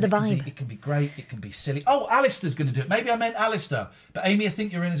vibe, It can be great. It can be silly. Oh, Alistair's going to do it. Maybe I meant Alistair. But Amy, I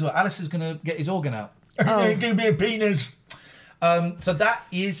think you're in as well. Alistair's going to get his organ out. Oh. It's going to be a penis. So that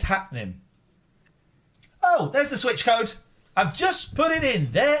is happening. Oh, there's the switch code. I've just put it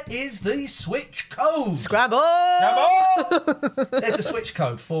in. There is the switch code. Scrabble! There's the switch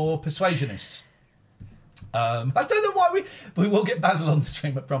code for persuasionists. I don't know why we will get Basil on the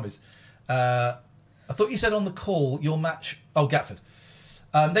stream, I promise. I thought you said on the call your match. Oh, Gatford.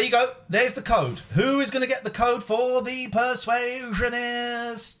 There you go. There's the code. Who is going to get the code for the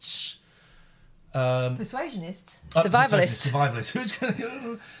persuasionists? Persuasionists. Survivalists. Survivalists. Who's going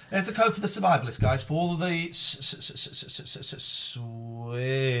to... There's the code for the survivalists, guys, for all of the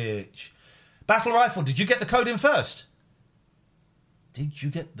Switch. Battle Rifle, did you get the code in first? Did you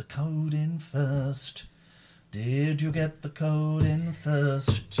get the code in first? Did you get the code in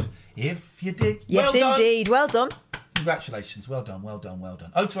first? If you did, yes, well indeed. Well done. Congratulations. Well done, well done, well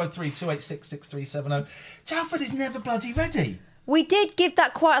done. 0203 286 6370. Jalford is never bloody ready. We did give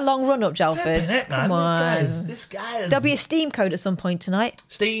that quite a long run up, Jalford. Flipping it, man. Come on. This guy is... There'll be a Steam code at some point tonight.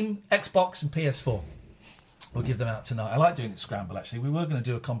 Steam, Xbox and PS4. We'll give them out tonight. I like doing it Scramble, actually. We were going to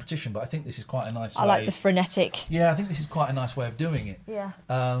do a competition, but I think this is quite a nice way. I like the frenetic. Yeah, I think this is quite a nice way of doing it. Yeah.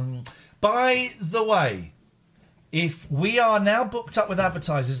 By the way, if we are now booked up with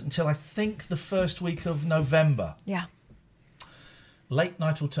advertisers until I think the first week of November. Yeah.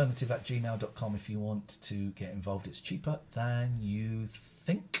 LateNightAlternative@gmail.com if you want to get involved. It's cheaper than you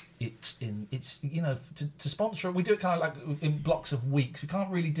think. It's you know, to sponsor it, we do it kind of like in blocks of weeks. We can't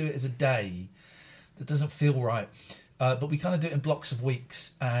really do it as a day. That doesn't feel right. But we kind of do it in blocks of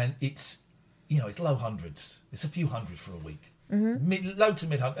weeks, and it's, you know, it's low hundreds. It's a few hundred for a week. Mm-hmm. Low to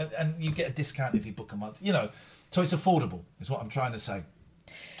mid, and you get a discount if you book a month. You know, so it's affordable, is what I'm trying to say.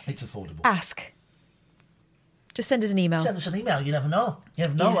 It's affordable. Ask. Just send us an email. Send us an email. You never know. You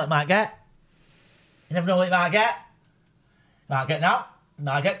never know what you might get. You never know what you might get. You might get now. You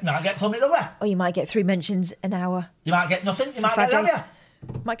might get something over. Or you might get 3 mentions an hour. You might get nothing. You might 5 get days. labia.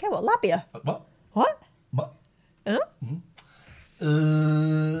 Might get what? Labia? What? What? What? Huh?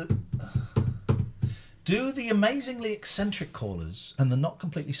 Do the amazingly eccentric callers and the not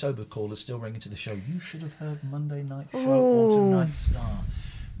completely sober callers still ring into the show? You should have heard Monday Night Show, Autumn Night Star.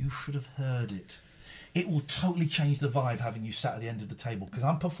 You should have heard it. It will totally change the vibe having you sat at the end of the table, because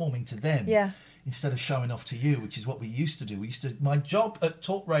I'm performing to them instead of showing off to you, which is what we used to do. My job at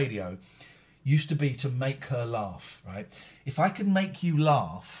Talk Radio used to be to make her laugh, right? If I could make you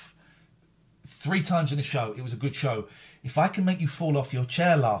laugh 3 times in a show, it was a good show. If I can make you fall off your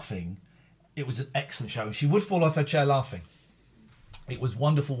chair laughing, it was an excellent show. She would fall off her chair laughing. It was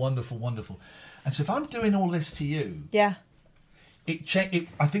wonderful, wonderful, wonderful. And so if I'm doing all this to you... Yeah.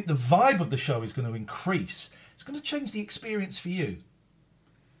 I think the vibe of the show is going to increase. It's going to change the experience for you.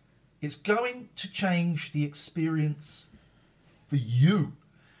 It's going to change the experience for you.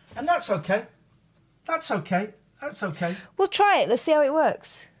 And that's okay. That's okay. That's okay. We'll try it. Let's see how it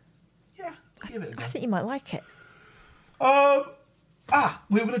works. Yeah, give it a go. I think you might like it. We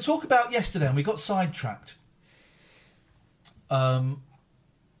were going to talk about yesterday and we got sidetracked.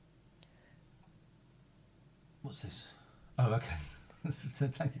 What's this? Oh, okay.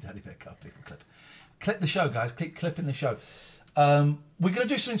 Thank you, Daddy, for a clip. Clip the show, guys. Keep clipping the show. We're going to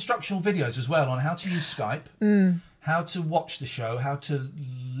do some instructional videos as well on how to use Skype, how to watch the show, how to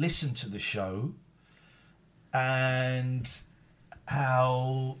listen to the show, and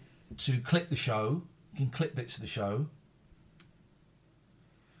how to clip the show. You can clip bits of the show.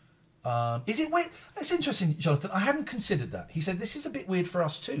 Is it weird? That's interesting, Jonathan. I hadn't considered that. He said, this is a bit weird for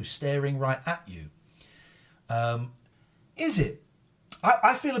us too, staring right at you. Is it?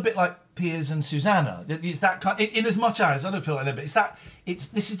 I feel a bit like Piers and Susanna. It's that kind, in as much as I don't feel like that, but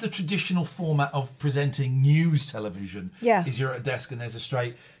this is the traditional format of presenting news television. Yeah, is you're at a desk and there's a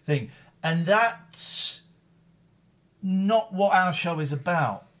straight thing, and that's not what our show is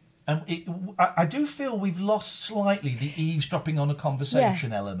about. And I do feel we've lost slightly the eavesdropping on a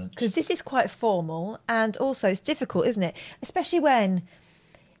conversation element, because this is quite formal, and also it's difficult, isn't it? Especially when,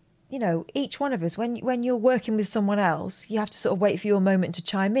 you know, each one of us, when you're working with someone else, you have to sort of wait for your moment to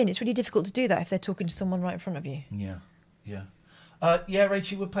chime in. It's really difficult to do that if they're talking to someone right in front of you. Yeah,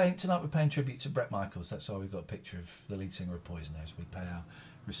 Rachel, we're paying tribute to Bret Michaels. That's why we've got a picture of the lead singer of Poison there, as we pay our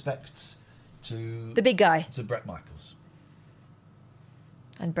respects to the big guy, to Bret Michaels.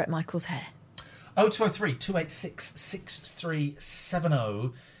 And Bret Michaels' hair. 0203 286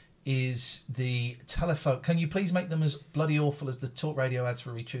 6370 is the telephone. Can you please make them as bloody awful as the Talk Radio ads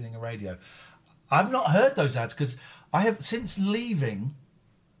for retuning a radio? I've not heard those ads because I have, since leaving,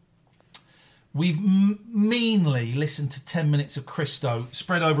 we've meanly listened to 10 minutes of Christo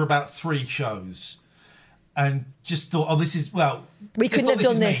spread over about 3 shows and just thought, this is, we couldn't have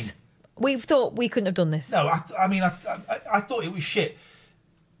done this. We thought we couldn't have done this. No, I mean, I thought it was shit.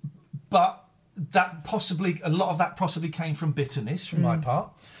 But that possibly, a lot of that possibly came from bitterness from my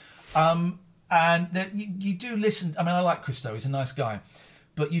part. And you do listen. I mean, I like Christo; he's a nice guy.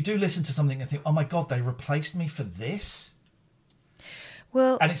 But you do listen to something and think, "Oh my God, they replaced me for this."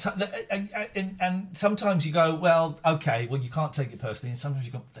 Well, and it's and sometimes you go, "Well, okay, well you can't take it personally." And sometimes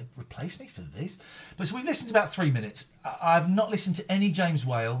you go, "They replaced me for this." But so we've listened to about 3 minutes. I've not listened to any James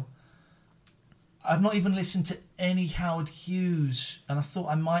Whale. I've not even listened to any Howard Hughes, and I thought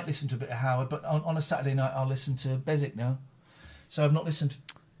I might listen to a bit of Howard, but on a Saturday night I'll listen to Bezic now. So I've not listened.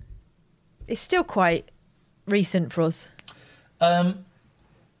 It's still quite recent for us.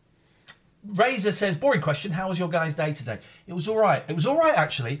 Razor says, boring question, how was your guys' day today? It was all right. It was all right,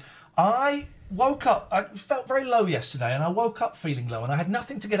 actually. I woke up, I felt very low yesterday, and I woke up feeling low, and I had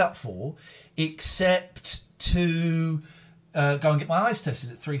nothing to get up for except to go and get my eyes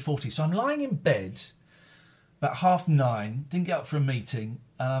tested at 3:40. So I'm lying in bed about 9:30, didn't get up for a meeting,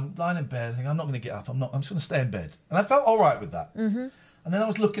 and I'm lying in bed, I think I'm not going to get up, I'm just going to stay in bed. And I felt all right with that. Mm-hmm. And then I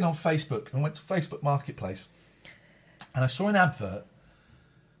was looking on Facebook, and went to Facebook Marketplace, and I saw an advert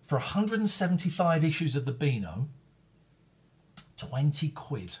for 175 issues of the Beano, 20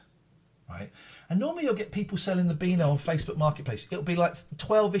 quid, right? And normally you'll get people selling the Beano on Facebook Marketplace. It'll be like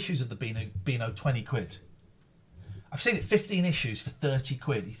 12 issues of the Beano, 20 quid. I've seen it 15 issues for 30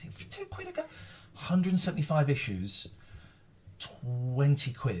 quid. You think, for 2 quid I go? 175 issues,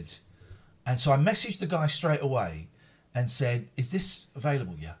 20 quid. And so I messaged the guy straight away and said, is this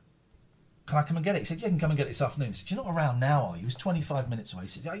available? Yeah. Can I come and get it? He said, yeah, you can come and get it this afternoon. I said, you're not around now, are you? He was 25 minutes away. He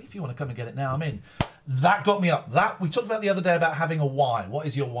said, yeah, if you want to come and get it now, I'm in. That got me up. That we talked about the other day about having a why. What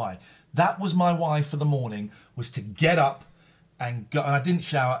is your why? That was my why for the morning, was to get up and go. And I didn't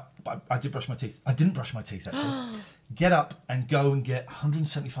shower. But I did brush my teeth. I didn't brush my teeth, actually. Get up and go and get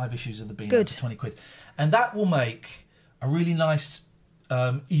 175 issues of the Beano for 20 quid. And that will make a really nice,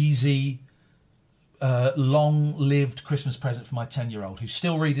 easy, long-lived Christmas present for my 10-year-old, who's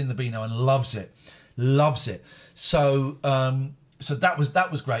still reading the Beano and loves it. So so that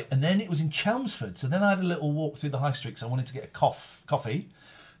was great. And then it was in Chelmsford. So then I had a little walk through the high street because I wanted to get a coffee.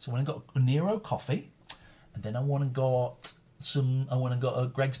 So I went and got a Nero coffee, and then I went and got a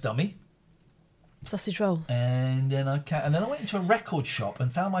Greg's Dummy. Sausage roll. And then I went into a record shop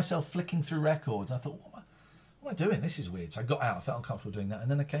and found myself flicking through records. I thought, what am I doing? This is weird. So I got out. I felt uncomfortable doing that.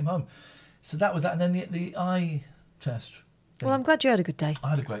 And then I came home. So that was that. And then the eye test. Well, I'm glad you had a good day. I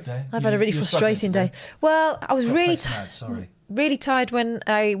had a great day. I've had a really frustrating day. Well, I was really really tired when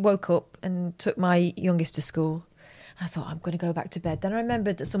I woke up and took my youngest to school. And I thought, I'm going to go back to bed. Then I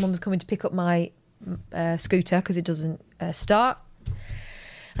remembered that someone was coming to pick up my scooter because it doesn't start.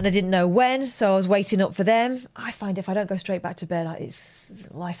 And I didn't know when, so I was waiting up for them. I find if I don't go straight back to bed,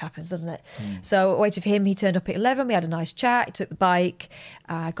 life happens, doesn't it? So I waited for him. He turned up at 11. We had a nice chat. He took the bike.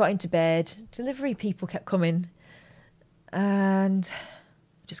 I got into bed. Delivery people kept coming. And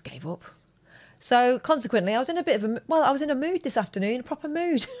I just gave up. So consequently, I was in a bit of I was in a mood this afternoon, a proper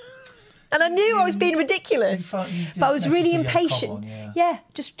mood. And I knew I was being ridiculous, but I was really impatient.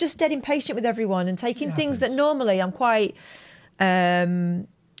 Just dead impatient with everyone and taking things that normally I'm quite tolerant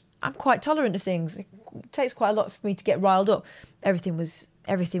of things. It takes quite a lot for me to get riled up. Everything was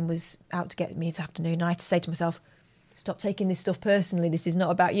out to get me this afternoon. And I had to say to myself, stop taking this stuff personally. This is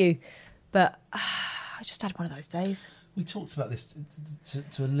not about you. But I just had one of those days. We talked about this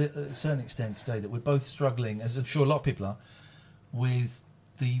to a certain extent today, that we're both struggling, as I'm sure a lot of people are, with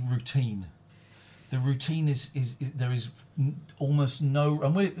the routine. The routine is there is almost no,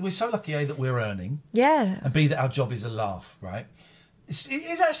 and we're so lucky, A, that we're earning, and B, that our job is a laugh, right? It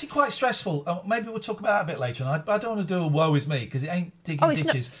is actually quite stressful. Maybe we'll talk about that a bit later on. I don't want to do a woe is me, because it ain't digging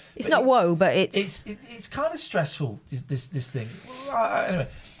ditches. It's not woe, but it's kind of stressful, this thing. Anyway,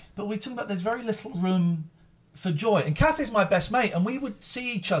 but we're talking about there's very little room for joy. And Kath is my best mate, and we would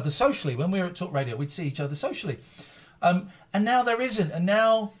see each other socially. When we were at Talk Radio, we'd see each other socially. And now there isn't. And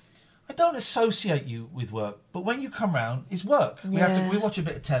now I don't associate you with work, but when you come round, it's work. We watch a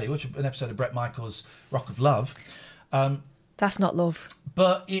bit of telly, watch an episode of Bret Michaels' Rock of Love. That's not love.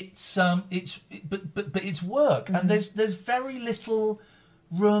 But it's work, and there's very little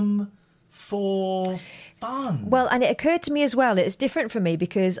room for fun. Well, and it occurred to me as well, it's different for me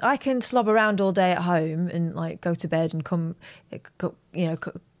because I can slob around all day at home and like go to bed and come up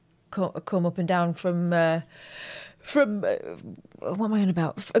and down from what am I on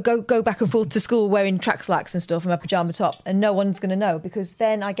about? Go back and forth to school wearing track slacks and stuff and my pyjama top, and no one's going to know, because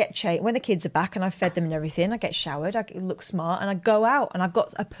then I get changed when the kids are back and I've fed them and everything. I get showered, I look smart, and I go out and I've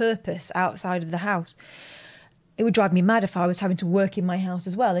got a purpose outside of the house. It would drive me mad if I was having to work in my house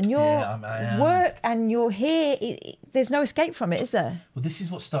as well. And work and you're here, there's no escape from it, is there? Well, this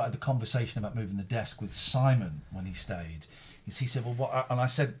is what started the conversation about moving the desk with Simon when he stayed. He said, well, what? And I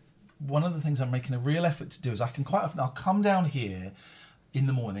said, one of the things I'm making a real effort to do is I can quite often, I'll come down here in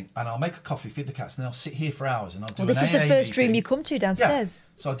the morning and I'll make a coffee, feed the cats, and then I'll sit here for hours and I'll do an AA meeting. This is the first room you come to downstairs. Yeah.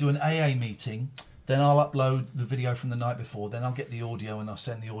 So I'll do an AA meeting Then I'll upload the video from the night before. Then I'll get the audio and I'll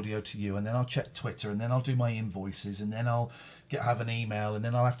send the audio to you. And then I'll check Twitter. And then I'll do my invoices. And then I'll have an email. And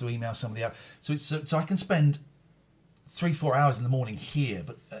then I'll have to email somebody else. So I can spend 3-4 hours in the morning here,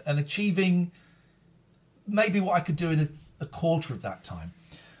 and achieving maybe what I could do in a quarter of that time.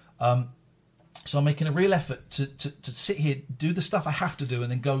 So I'm making a real effort to sit here, do the stuff I have to do,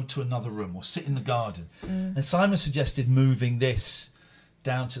 and then go to another room or sit in the garden. And Simon suggested moving this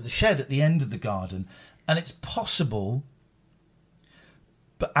down to the shed at the end of the garden, and it's possible,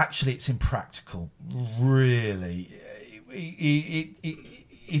 but actually it's impractical, really.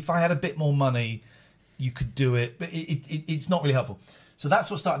 If I had a bit more money, you could do it, but it's not really helpful. So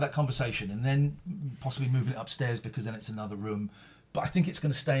that's what started that conversation, and then possibly moving it upstairs because then it's another room. But I think it's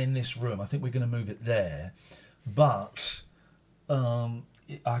going to stay in this room. I think we're going to move it there. But I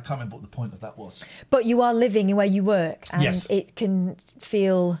can't remember what the point of that was. But you are living where you work, and yes, it can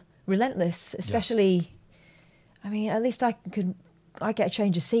feel relentless, especially, I mean, at least I get a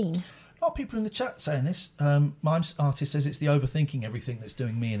change of scene. A lot of people in the chat saying this. My artist says it's the overthinking everything that's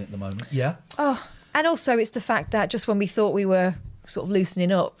doing me in at the moment. Yeah. Oh, and also it's the fact that just when we thought we were sort of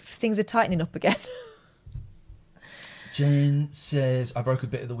loosening up, things are tightening up again. Jen says, I broke a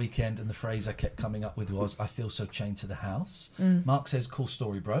bit at the weekend and the phrase I kept coming up with was, I feel so chained to the house. Mark says, cool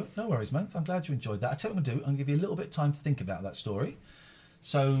story, bro. No worries, man. I'm glad you enjoyed that. I tell you what I'm going to do. I'm going to give you a little bit of time to think about that story.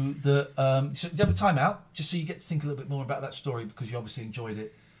 So so you have a time out, just so you get to think a little bit more about that story, because you obviously enjoyed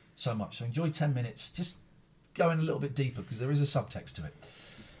it so much. So enjoy 10 minutes. Just go in a little bit deeper, because there is a subtext to it.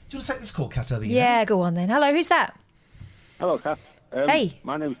 Do you want to take this call, Kat? Yeah, go on then. Hello, who's that? Hello, Kat. Hey.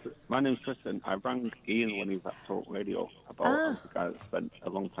 My name's Tristan. I rang Ian when he was at Talk Radio about the guy that spent a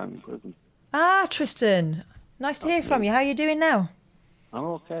long time in prison. Tristan. Nice to hear from you. How are you doing now? I'm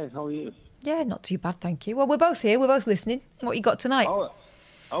okay. How are you? Yeah, not too bad, thank you. Well, we're both here. We're both listening. What you got tonight?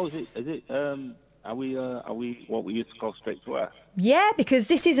 Is it? Are we? What we used to call straight to air? Yeah, because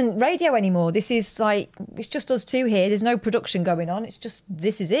this isn't radio anymore. This is like, it's just us two here. There's no production going on. It's just,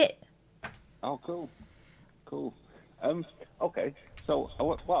 this is it. Oh, cool. Okay, so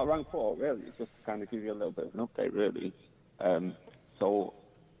what I rang for, really, is just to kind of give you a little bit of an update, really. So,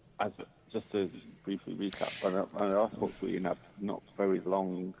 just to briefly recap, when I last spoke to Ian, I've not very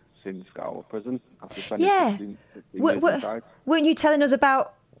long since got out of prison. After spending 15 years inside. Weren't you telling us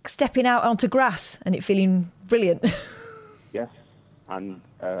about stepping out onto grass and it feeling brilliant? Yes, and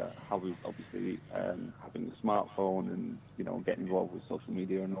having having a smartphone and, getting involved with social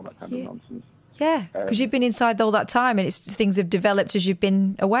media and all that kind of nonsense. Yeah, because you've been inside all that time, and things have developed as you've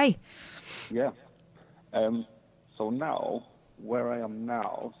been away. Yeah. So now, where I am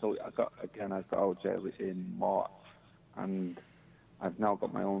now, so I got out of jail in March, and I've now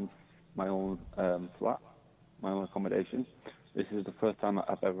got my own flat, my own accommodation. This is the first time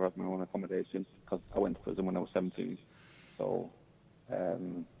I've ever had my own accommodation, because I went to prison when I was 17. So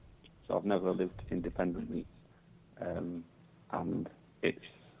I've never lived independently, and it's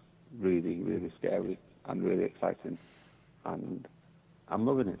really, really scary and really exciting, and I'm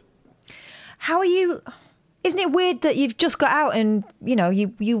loving it. How are you? Isn't it weird that you've just got out and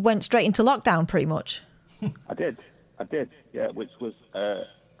you went straight into lockdown pretty much? I did, yeah, which was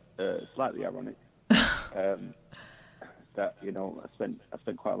slightly ironic. That I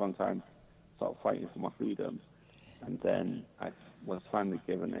spent quite a long time sort of fighting for my freedom, and then I was finally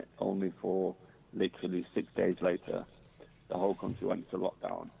given it, only for literally 6 days later the whole country went into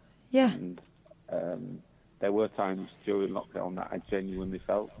lockdown. Yeah. And there were times during lockdown that I genuinely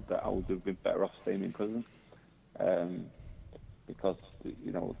felt that I would have been better off staying in prison, because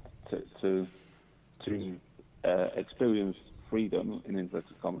to experience freedom in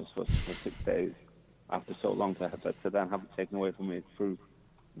inverted commas for 6 days after so long, to then have it taken away from me through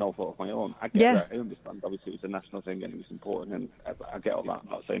no fault of my own. I get that. I understand. Obviously, it was a national thing and it was important, and I get all that. I'm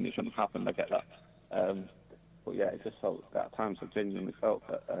not saying it shouldn't have happened. I get that. But yeah, it just felt that at times I genuinely felt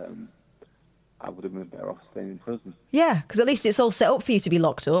that I would have been better off staying in prison. Yeah, because at least it's all set up for you to be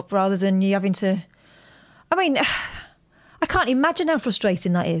locked up rather than you having to. I mean, I can't imagine how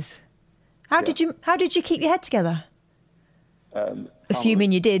frustrating that is. How did you keep your head together?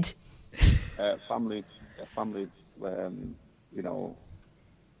 Assuming you did. Family.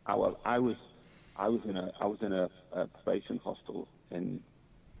 I was in a probation hostel in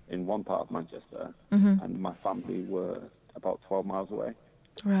one part of Manchester, and my family were about 12 miles away.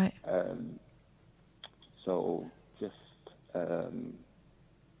 Right. So just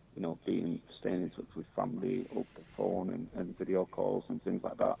staying in touch with family over the phone and video calls and things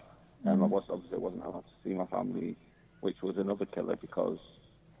like that. I wasn't allowed to see my family, which was another killer, because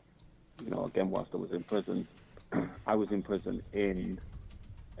again, whilst I was in prison, I was in prison in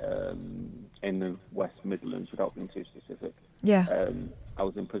in the West Midlands, without being too specific. Yeah. I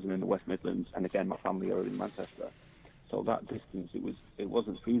was in prison in the West Midlands, and again, my family are in Manchester. So that distance, it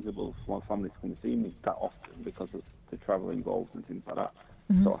wasn't feasible for my family to come and see me that often because of the travel involved and things like that.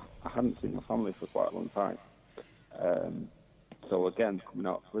 Mm-hmm. So I hadn't seen my family for quite a long time. So again, coming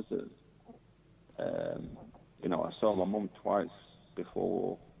out of prison, you know, I saw my mum twice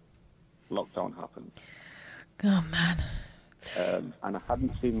before lockdown happened. Oh, man. And I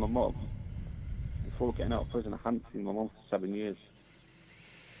hadn't seen my mum. Before getting out of prison, I hadn't seen my mum for 7 years.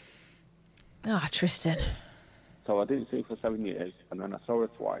 Ah, Tristan. So I didn't see her for 7 years, and then I saw her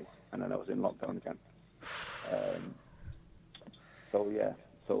twice, and then I was in lockdown again.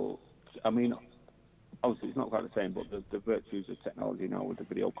 So, I mean, obviously it's not quite the same, but the virtues of technology now with the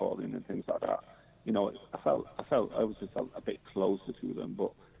video calling and things like that, you know, I obviously felt a bit closer to them,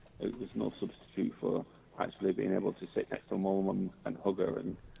 but it was no substitute for actually being able to sit next to mum and hug her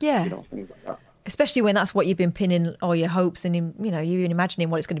and, yeah, you know, things like that. Especially when that's what you've been pinning all your hopes and, you know, you're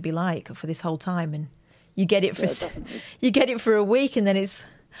imagining what it's going to be like for this whole time, and you get it for a week, and then it's,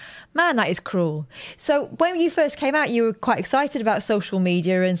 man, that is cruel. So when you first came out, you were quite excited about social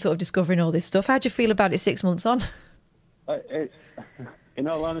media and sort of discovering all this stuff. How do you feel about it 6 months on? In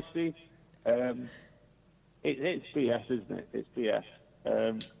all honesty, it's BS, isn't it? It's BS.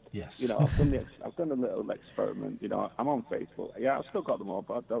 Yes. You know, I've done a little experiment. You know, I'm on Facebook. Yeah, I've still got them all,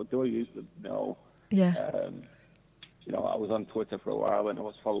 but do I use them? No. Yeah. You know, I was on Twitter for a while, and I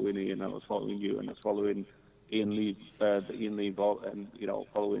was following Ian, I was following you, and I was following Ian Lee, the Ian Lee vault, and, you know,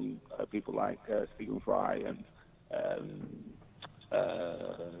 following people like Stephen Fry and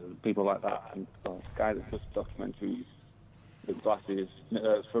people like that, and this guy that does documentaries with glasses,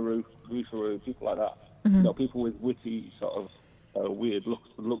 Farouk, people like that. Mm-hmm. You know, people with witty sort of weird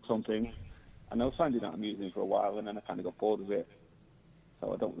looks on things, and I was finding that amusing for a while, and then I kind of got bored of it,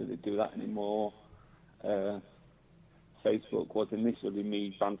 so I don't really do that anymore. Facebook was initially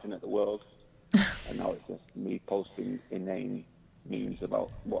me ranting at the world, and now it's just me posting inane memes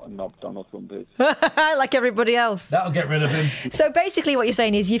about what a knob Donald Trump is. Like everybody else. That'll get rid of him. So basically what you're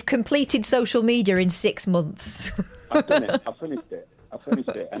saying is you've completed social media in 6 months. I've done it. I finished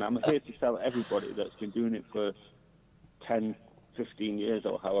it, and I'm here to tell everybody that's been doing it for 10, 15 years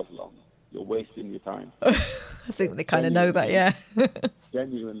or however long, you're wasting your time. I think they kind of know that, yeah.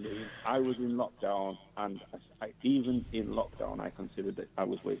 Genuinely, I was in lockdown, and even in lockdown, I considered that I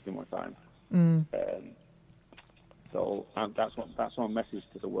was wasting my time. Mm. So that's my message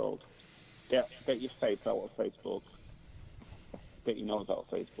to the world. Get your face out of Facebook. Get your nose out of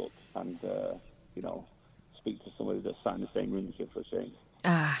Facebook, and you know, speak to somebody that's sat in the same room as you for a change.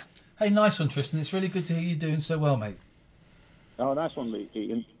 Ah. Hey, nice one, Tristan. It's really good to hear you doing so well, mate. Oh, nice one,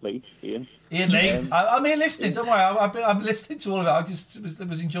 Ian Lee. Ian Lee. I'm here listening. Don't worry. I'm listening to all of it. I just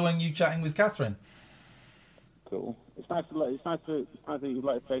was enjoying you chatting with Catherine. Cool. It's nice that you'd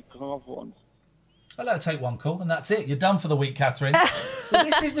like to take come off once. I'll let her take one call, and that's it. You're done for the week, Catherine. But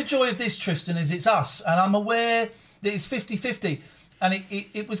this is the joy of this, Tristan, is it's us. And I'm aware that it's 50-50. And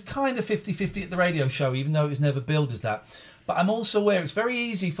it was kind of 50-50 at the radio show, even though it was never billed as that. But I'm also aware it's very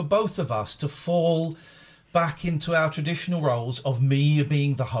easy for both of us to fall back into our traditional roles of me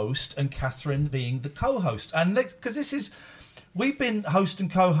being the host and Catherine being the co-host. And because we've been host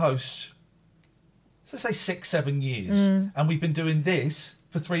and co-host, let's say 6-7 years, and we've been doing this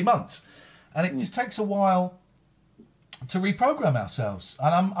for 3 months. And it just takes a while to reprogram ourselves.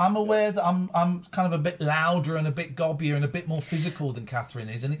 And I'm aware that I'm kind of a bit louder and a bit gobbier and a bit more physical than Catherine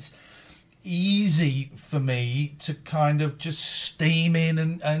is. And it's easy for me to kind of just steam in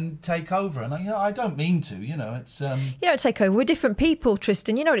and take over. And I don't mean to, it's... You don't take over. We're different people,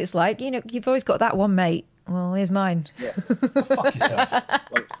 Tristan. You know what it's like. You've always got that one mate. Well, here's mine. Yeah. Fuck yourself.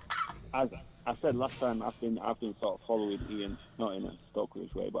 Well, as I said last time, I've been sort of following Ian, not in a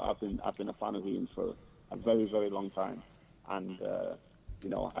stalkerish way, but I've been a fan of Ian for a very, very long time. And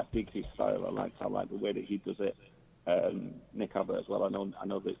I dig his style. I like the way that he does it. Nick Abbott as well. I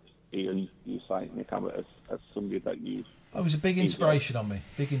know that Ian, you cite Nick Abbott as somebody that you... Oh, it was a big inspiration on me.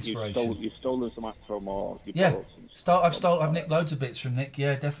 Big inspiration. You've stolen some acts from, or... Yeah, I've nicked loads of bits from Nick.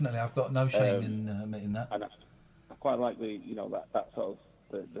 Yeah, definitely. I've got no shame in admitting that. And I quite like the that sort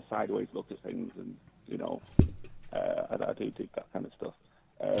of the sideways look at things, and I do dig that kind of stuff.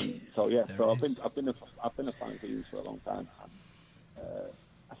 I've been a fan of Ian for a long time. And,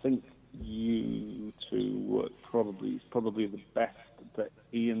 I think you two were probably the best that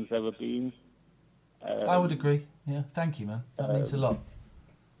Ian's ever been. I would agree. Yeah, thank you, man. That means a lot.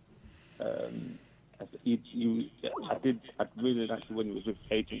 I really liked you when you was with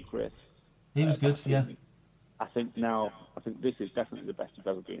Agent Chris. He was good. Yeah. I think this is definitely the best you've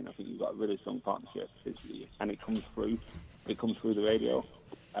ever been. I think you've got a really strong partnership, and it comes through. It comes through the radio,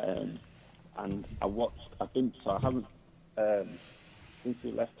 and I haven't since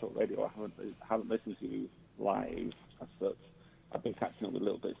you left Talk Radio. I haven't listened to you live as such. I've been catching up with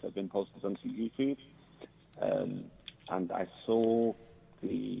little bits that have been posted onto YouTube, and I saw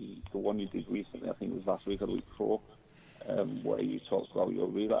the one you did recently. I think it was last week or the week before, where you talked about your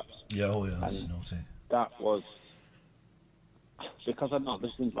relapse. Yeah, that's naughty. That was because I'd not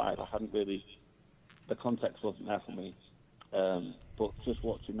listened live. I hadn't really, the context wasn't there for me. But just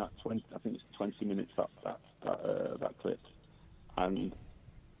watching that 20 minutes that clip, and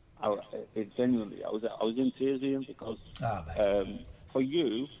it genuinely, I was in tears, Ian, because for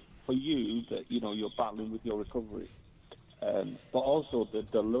you that you're battling with your recovery, but also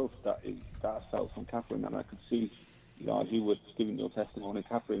the love that I felt from Catherine, and I could see, as you were giving your testimony,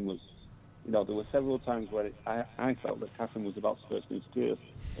 Catherine was. There were several times where I felt that Catherine was about to burst into tears,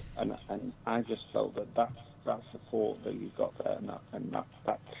 and I just felt that support that you've got there, and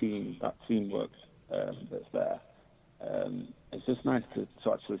that teamwork that's there. It's just nice to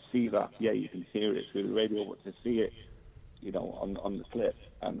actually see that. Yeah, you can hear it through the radio, but to see it, on the clip,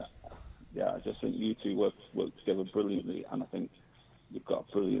 and I just think you two work together brilliantly, and I think you've got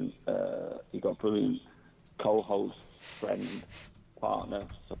a brilliant co-host, friend, partner,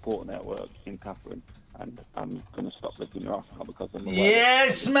 support network in Catherine, and I'm going to stop licking your ass now because I'm aware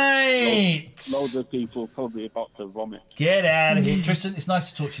yes, mate! Loads of people probably about to vomit. Get out of here. Tristan, it's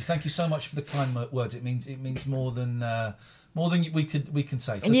nice to talk to you. Thank you so much for the kind words. It means more than we can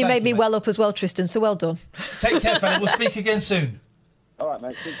say. So and you made me well up as well, Tristan, so well done. Take care, fella. We'll speak again soon. All right,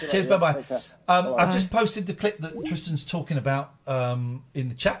 mate. Cheers, bye-bye. I've just posted the clip that Tristan's talking about in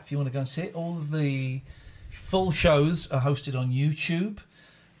the chat if you want to go and see it. All of the full shows are hosted on YouTube,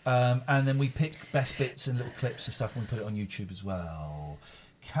 and then we pick best bits and little clips and stuff and we put it on YouTube as well.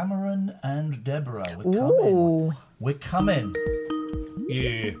 Cameron and Deborah, we're coming.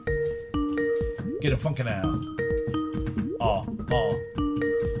 Yeah. Get them funky now. Oh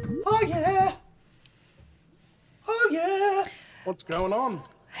yeah. Oh yeah. What's going on?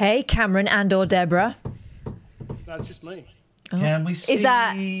 Hey, Cameron and or Deborah. No, it's just me. Can we see Is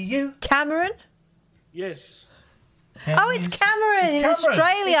that you? Cameron? Yes. It's Cameron in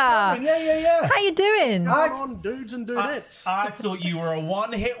Australia. Cameron. Yeah. How you doing? What's going on, dudes and dudettes? I thought you were a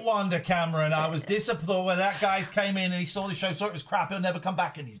one-hit wonder, Cameron. I was disappointed when that guy came in and he saw the show, thought it was crap, he'll never come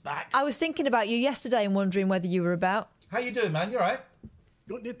back, and he's back. I was thinking about you yesterday and wondering whether you were about. How you doing, man? You all right?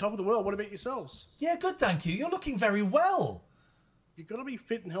 You're near top of the world. What about yourselves? Yeah, good, thank you. You're looking very well. You've got to be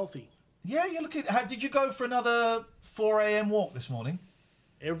fit and healthy. Yeah, you're looking... Did you go for another 4 a.m. walk this morning?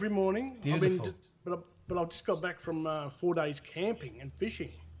 Every morning. Beautiful. But I've just got back from 4 days camping and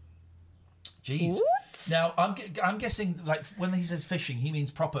fishing. Jeez. What? Now, I'm guessing, like, when he says fishing, he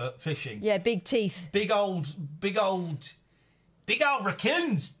means proper fishing. Yeah, big teeth. Big old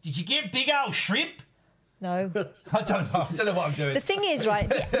raccoons. Did you get big old shrimp? No. I don't know what I'm doing. The thing is, right,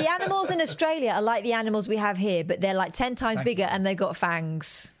 the animals in Australia are like the animals we have here, but they're like 10 times bigger and they've got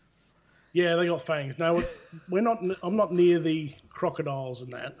fangs. Yeah, they got fangs. No, I'm not near the crocodiles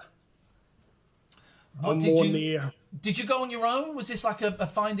and that. Did you go on your own? Was this like a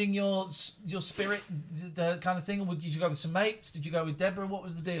finding your spirit kind of thing? Or did you go with some mates? Did you go with Deborah? What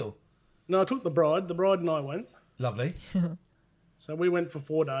was the deal? No, I took the bride. The bride and I went. Lovely. So we went for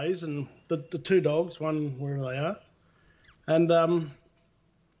 4 days, and the two dogs, one wherever they are, and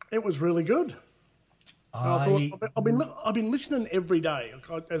it was really good. I've been listening every day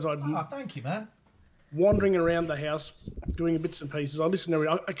as I'm. Thank you, man. Wandering around the house, doing bits and pieces. I listen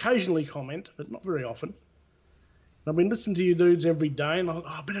I occasionally comment, but not very often. I've been listening to you dudes every day, and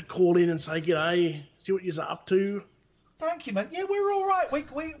I better call in and say g'day, see what you're up to. Thank you, man. Yeah, we're all right. We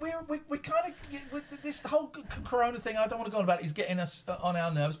kind of with this whole Corona thing. I don't want to go on about it. Is getting us on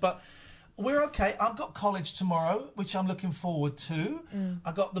our nerves, but we're okay. I've got college tomorrow, which I'm looking forward to.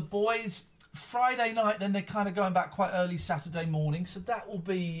 I got the boys Friday night, then they're kind of going back quite early Saturday morning, so that will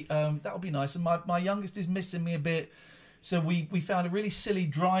be nice. And my youngest is missing me a bit, so we found a really silly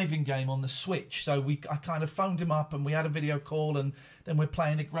driving game on the Switch. So I kind of phoned him up and we had a video call, and then we're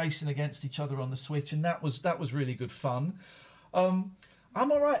playing racing against each other on the Switch, and that was really good fun. I'm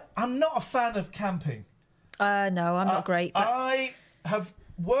all right. I'm not a fan of camping. No, I'm not great. But... I have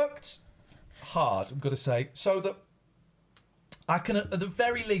worked hard, I'm going to say, so that I can, at the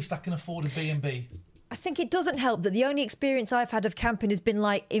very least, I can afford a B&B. I think it doesn't help that the only experience I've had of camping has been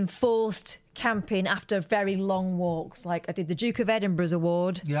like enforced camping after very long walks. Like I did the Duke of Edinburgh's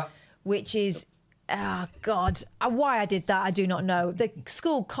Award, which is Oh, God. Why I did that, I do not know. The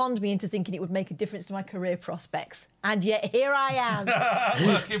school conned me into thinking it would make a difference to my career prospects. And yet here I am.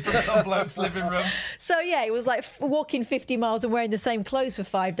 Working from some bloke's living room. So, yeah, it was like walking 50 miles and wearing the same clothes for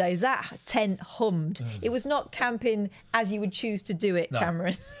 5 days. That tent hummed. It was not camping as you would choose to do it,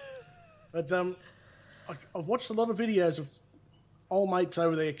 Cameron. But I've watched a lot of videos of old mates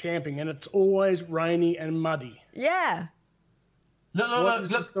over there camping, and it's always rainy and muddy. Yeah. Look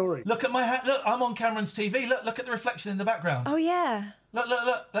at my hat. Look, I'm on Cameron's TV. Look at the reflection in the background. Oh, yeah. Look,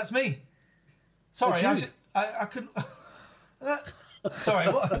 that's me. Sorry, I couldn't. Sorry,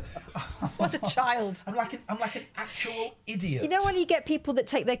 what? What a child. I'm like an actual idiot. You know when you get people that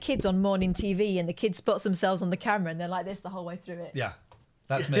take their kids on morning TV and the kid spots themselves on the camera and they're like this the whole way through it? Yeah,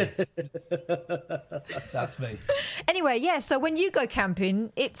 that's me. That's me. Anyway, yeah, so when you go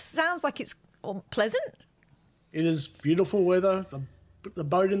camping, it sounds like it's pleasant. It is beautiful weather, the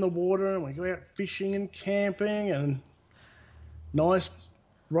boat in the water, and we go out fishing and camping, and nice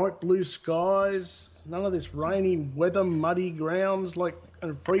bright blue skies. None of this rainy weather, muddy grounds,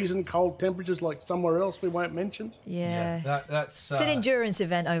 and freezing cold temperatures like somewhere else we won't mention. Yeah. That's it's an endurance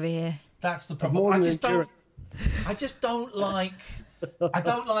event over here. That's the problem. I just don't like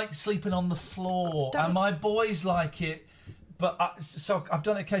sleeping on the floor, and my boys like it. But so I've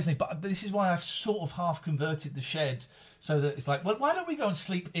done it occasionally, but this is why I've sort of half converted the shed so that it's like, well, why don't we go and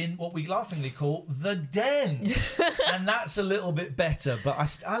sleep in what we laughingly call the den? And that's a little bit better.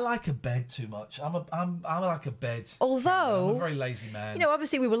 But I like a bed too much. I like a bed. Although I'm a very lazy man. You know,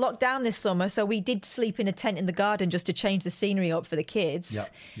 obviously we were locked down this summer, so we did sleep in a tent in the garden just to change the scenery up for the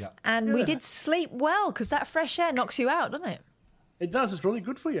kids. Yeah. And we did sleep well because that fresh air knocks you out, doesn't it? It does. It's really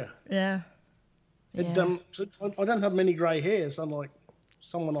good for you. Yeah. So I don't have many grey hairs, unlike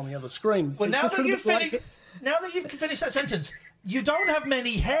someone on the other screen. Well, now that you've finished that sentence, you don't have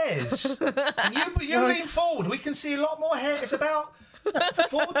many hairs. And you lean forward, we can see a lot more hair. It's about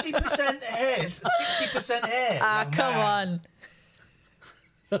 40% head, 60% hair. Ah, come on.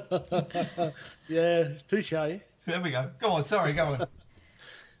 Yeah, touche. There we go. Go on, sorry, go on.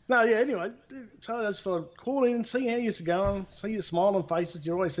 No, yeah, anyway, so I just thought I'd call in and see how you're going, see your smiling faces.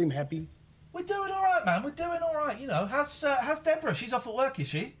 You always seem happy. We're doing all right, man. We're doing all right. You know, how's Deborah? She's off at work, is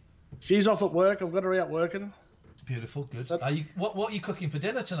she? She's off at work. I've got her out working. Beautiful, good. What are you cooking for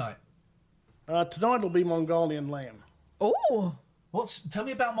dinner tonight? Tonight will be Mongolian lamb. Oh. Tell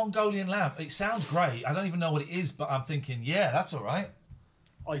me about Mongolian lamb. It sounds great. I don't even know what it is, but I'm thinking, yeah, that's all right.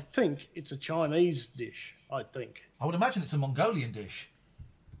 I think it's a Chinese dish. I think. I would imagine it's a Mongolian dish.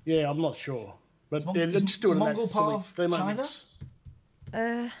 Yeah, I'm not sure. But let's do it in Mongol that part of China?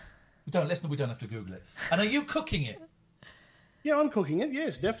 We don't have to Google it. And are you cooking it? Yeah, I'm cooking it.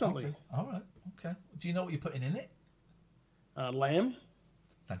 Yes, definitely. Okay. All right. Okay. Do you know what you're putting in it? Lamb.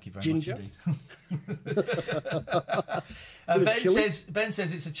 Thank you very Ginger. much indeed. Ben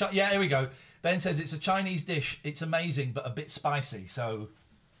says it's a here we go. Ben says it's a Chinese dish. It's amazing, but a bit spicy. So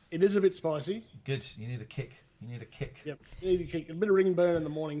it is a bit spicy. Good. You need a kick. Yep. You need a kick. A bit of ring burn in the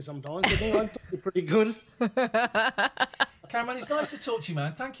morning sometimes. But anyway, it's pretty good. Cameron, it's nice to talk to you,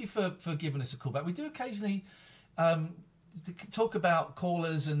 man. Thank you for giving us a call back. We do occasionally talk about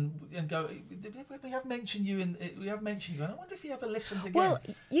callers and go. We have mentioned you, and I wonder if you ever listened again. Well,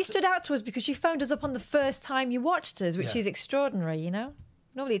 you stood out to us because you phoned us up on the first time you watched us, which is extraordinary. You know,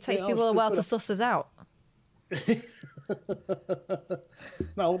 normally it takes people a while to suss us out.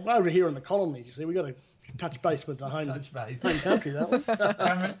 No, over here in the colonies, you see, we got to touch base with the home country, that one.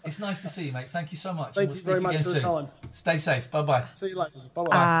 Cameron, it's nice to see you, mate. Thank you so much. Thank you very much for the time. Stay safe. Bye-bye. See you later.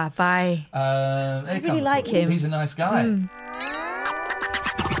 Bye-bye. Bye. I really like him. He's a nice guy.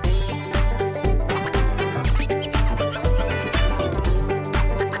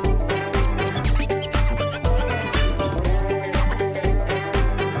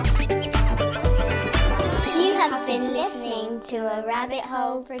 You have been listening to a Rabbit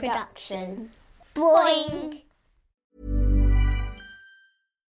Hole production. Boing!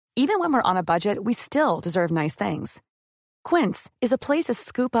 Even when we're on a budget, we still deserve nice things. Quince is a place to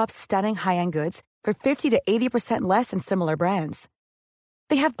scoop up stunning high-end goods for 50 to 80% less than similar brands.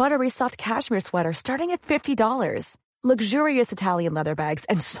 They have buttery soft cashmere sweaters starting at $50, luxurious Italian leather bags,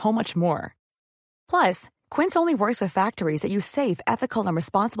 and so much more. Plus, Quince only works with factories that use safe, ethical, and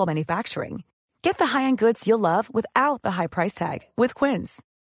responsible manufacturing. Get the high-end goods you'll love without the high price tag with Quince.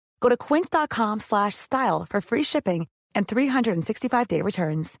 Go to quince.com/style for free shipping and 365-day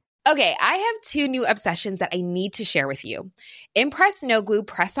returns. Okay, I have two new obsessions that I need to share with you. Impress No Glue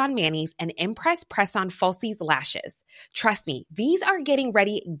Press-On Manis and Impress Press-On Falsies Lashes. Trust me, these are getting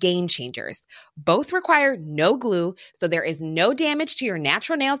ready game changers. Both require no glue, so there is no damage to your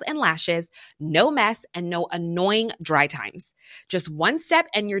natural nails and lashes, no mess, and no annoying dry times. Just one step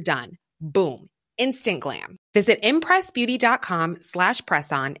and you're done. Boom. Instant glam. Visit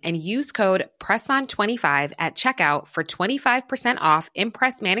impressbeauty.com/presson and use code PRESSON25 at checkout for 25% off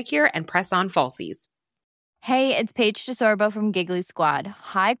Impress Manicure and Press-On Falsies. Hey, it's Paige DeSorbo from Giggly Squad.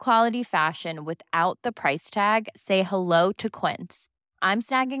 High quality fashion without the price tag. Say hello to Quince. I'm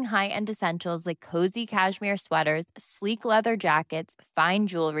snagging high-end essentials like cozy cashmere sweaters, sleek leather jackets, fine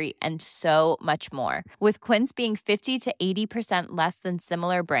jewelry, and so much more. With Quince being 50 to 80% less than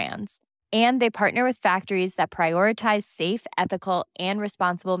similar brands. And they partner with factories that prioritize safe, ethical, and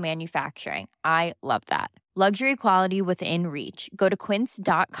responsible manufacturing. I love that. Luxury quality within reach. Go to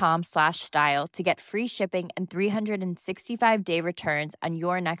quince.com/style to get free shipping and 365-day returns on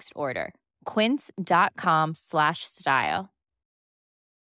your next order. Quince.com/style.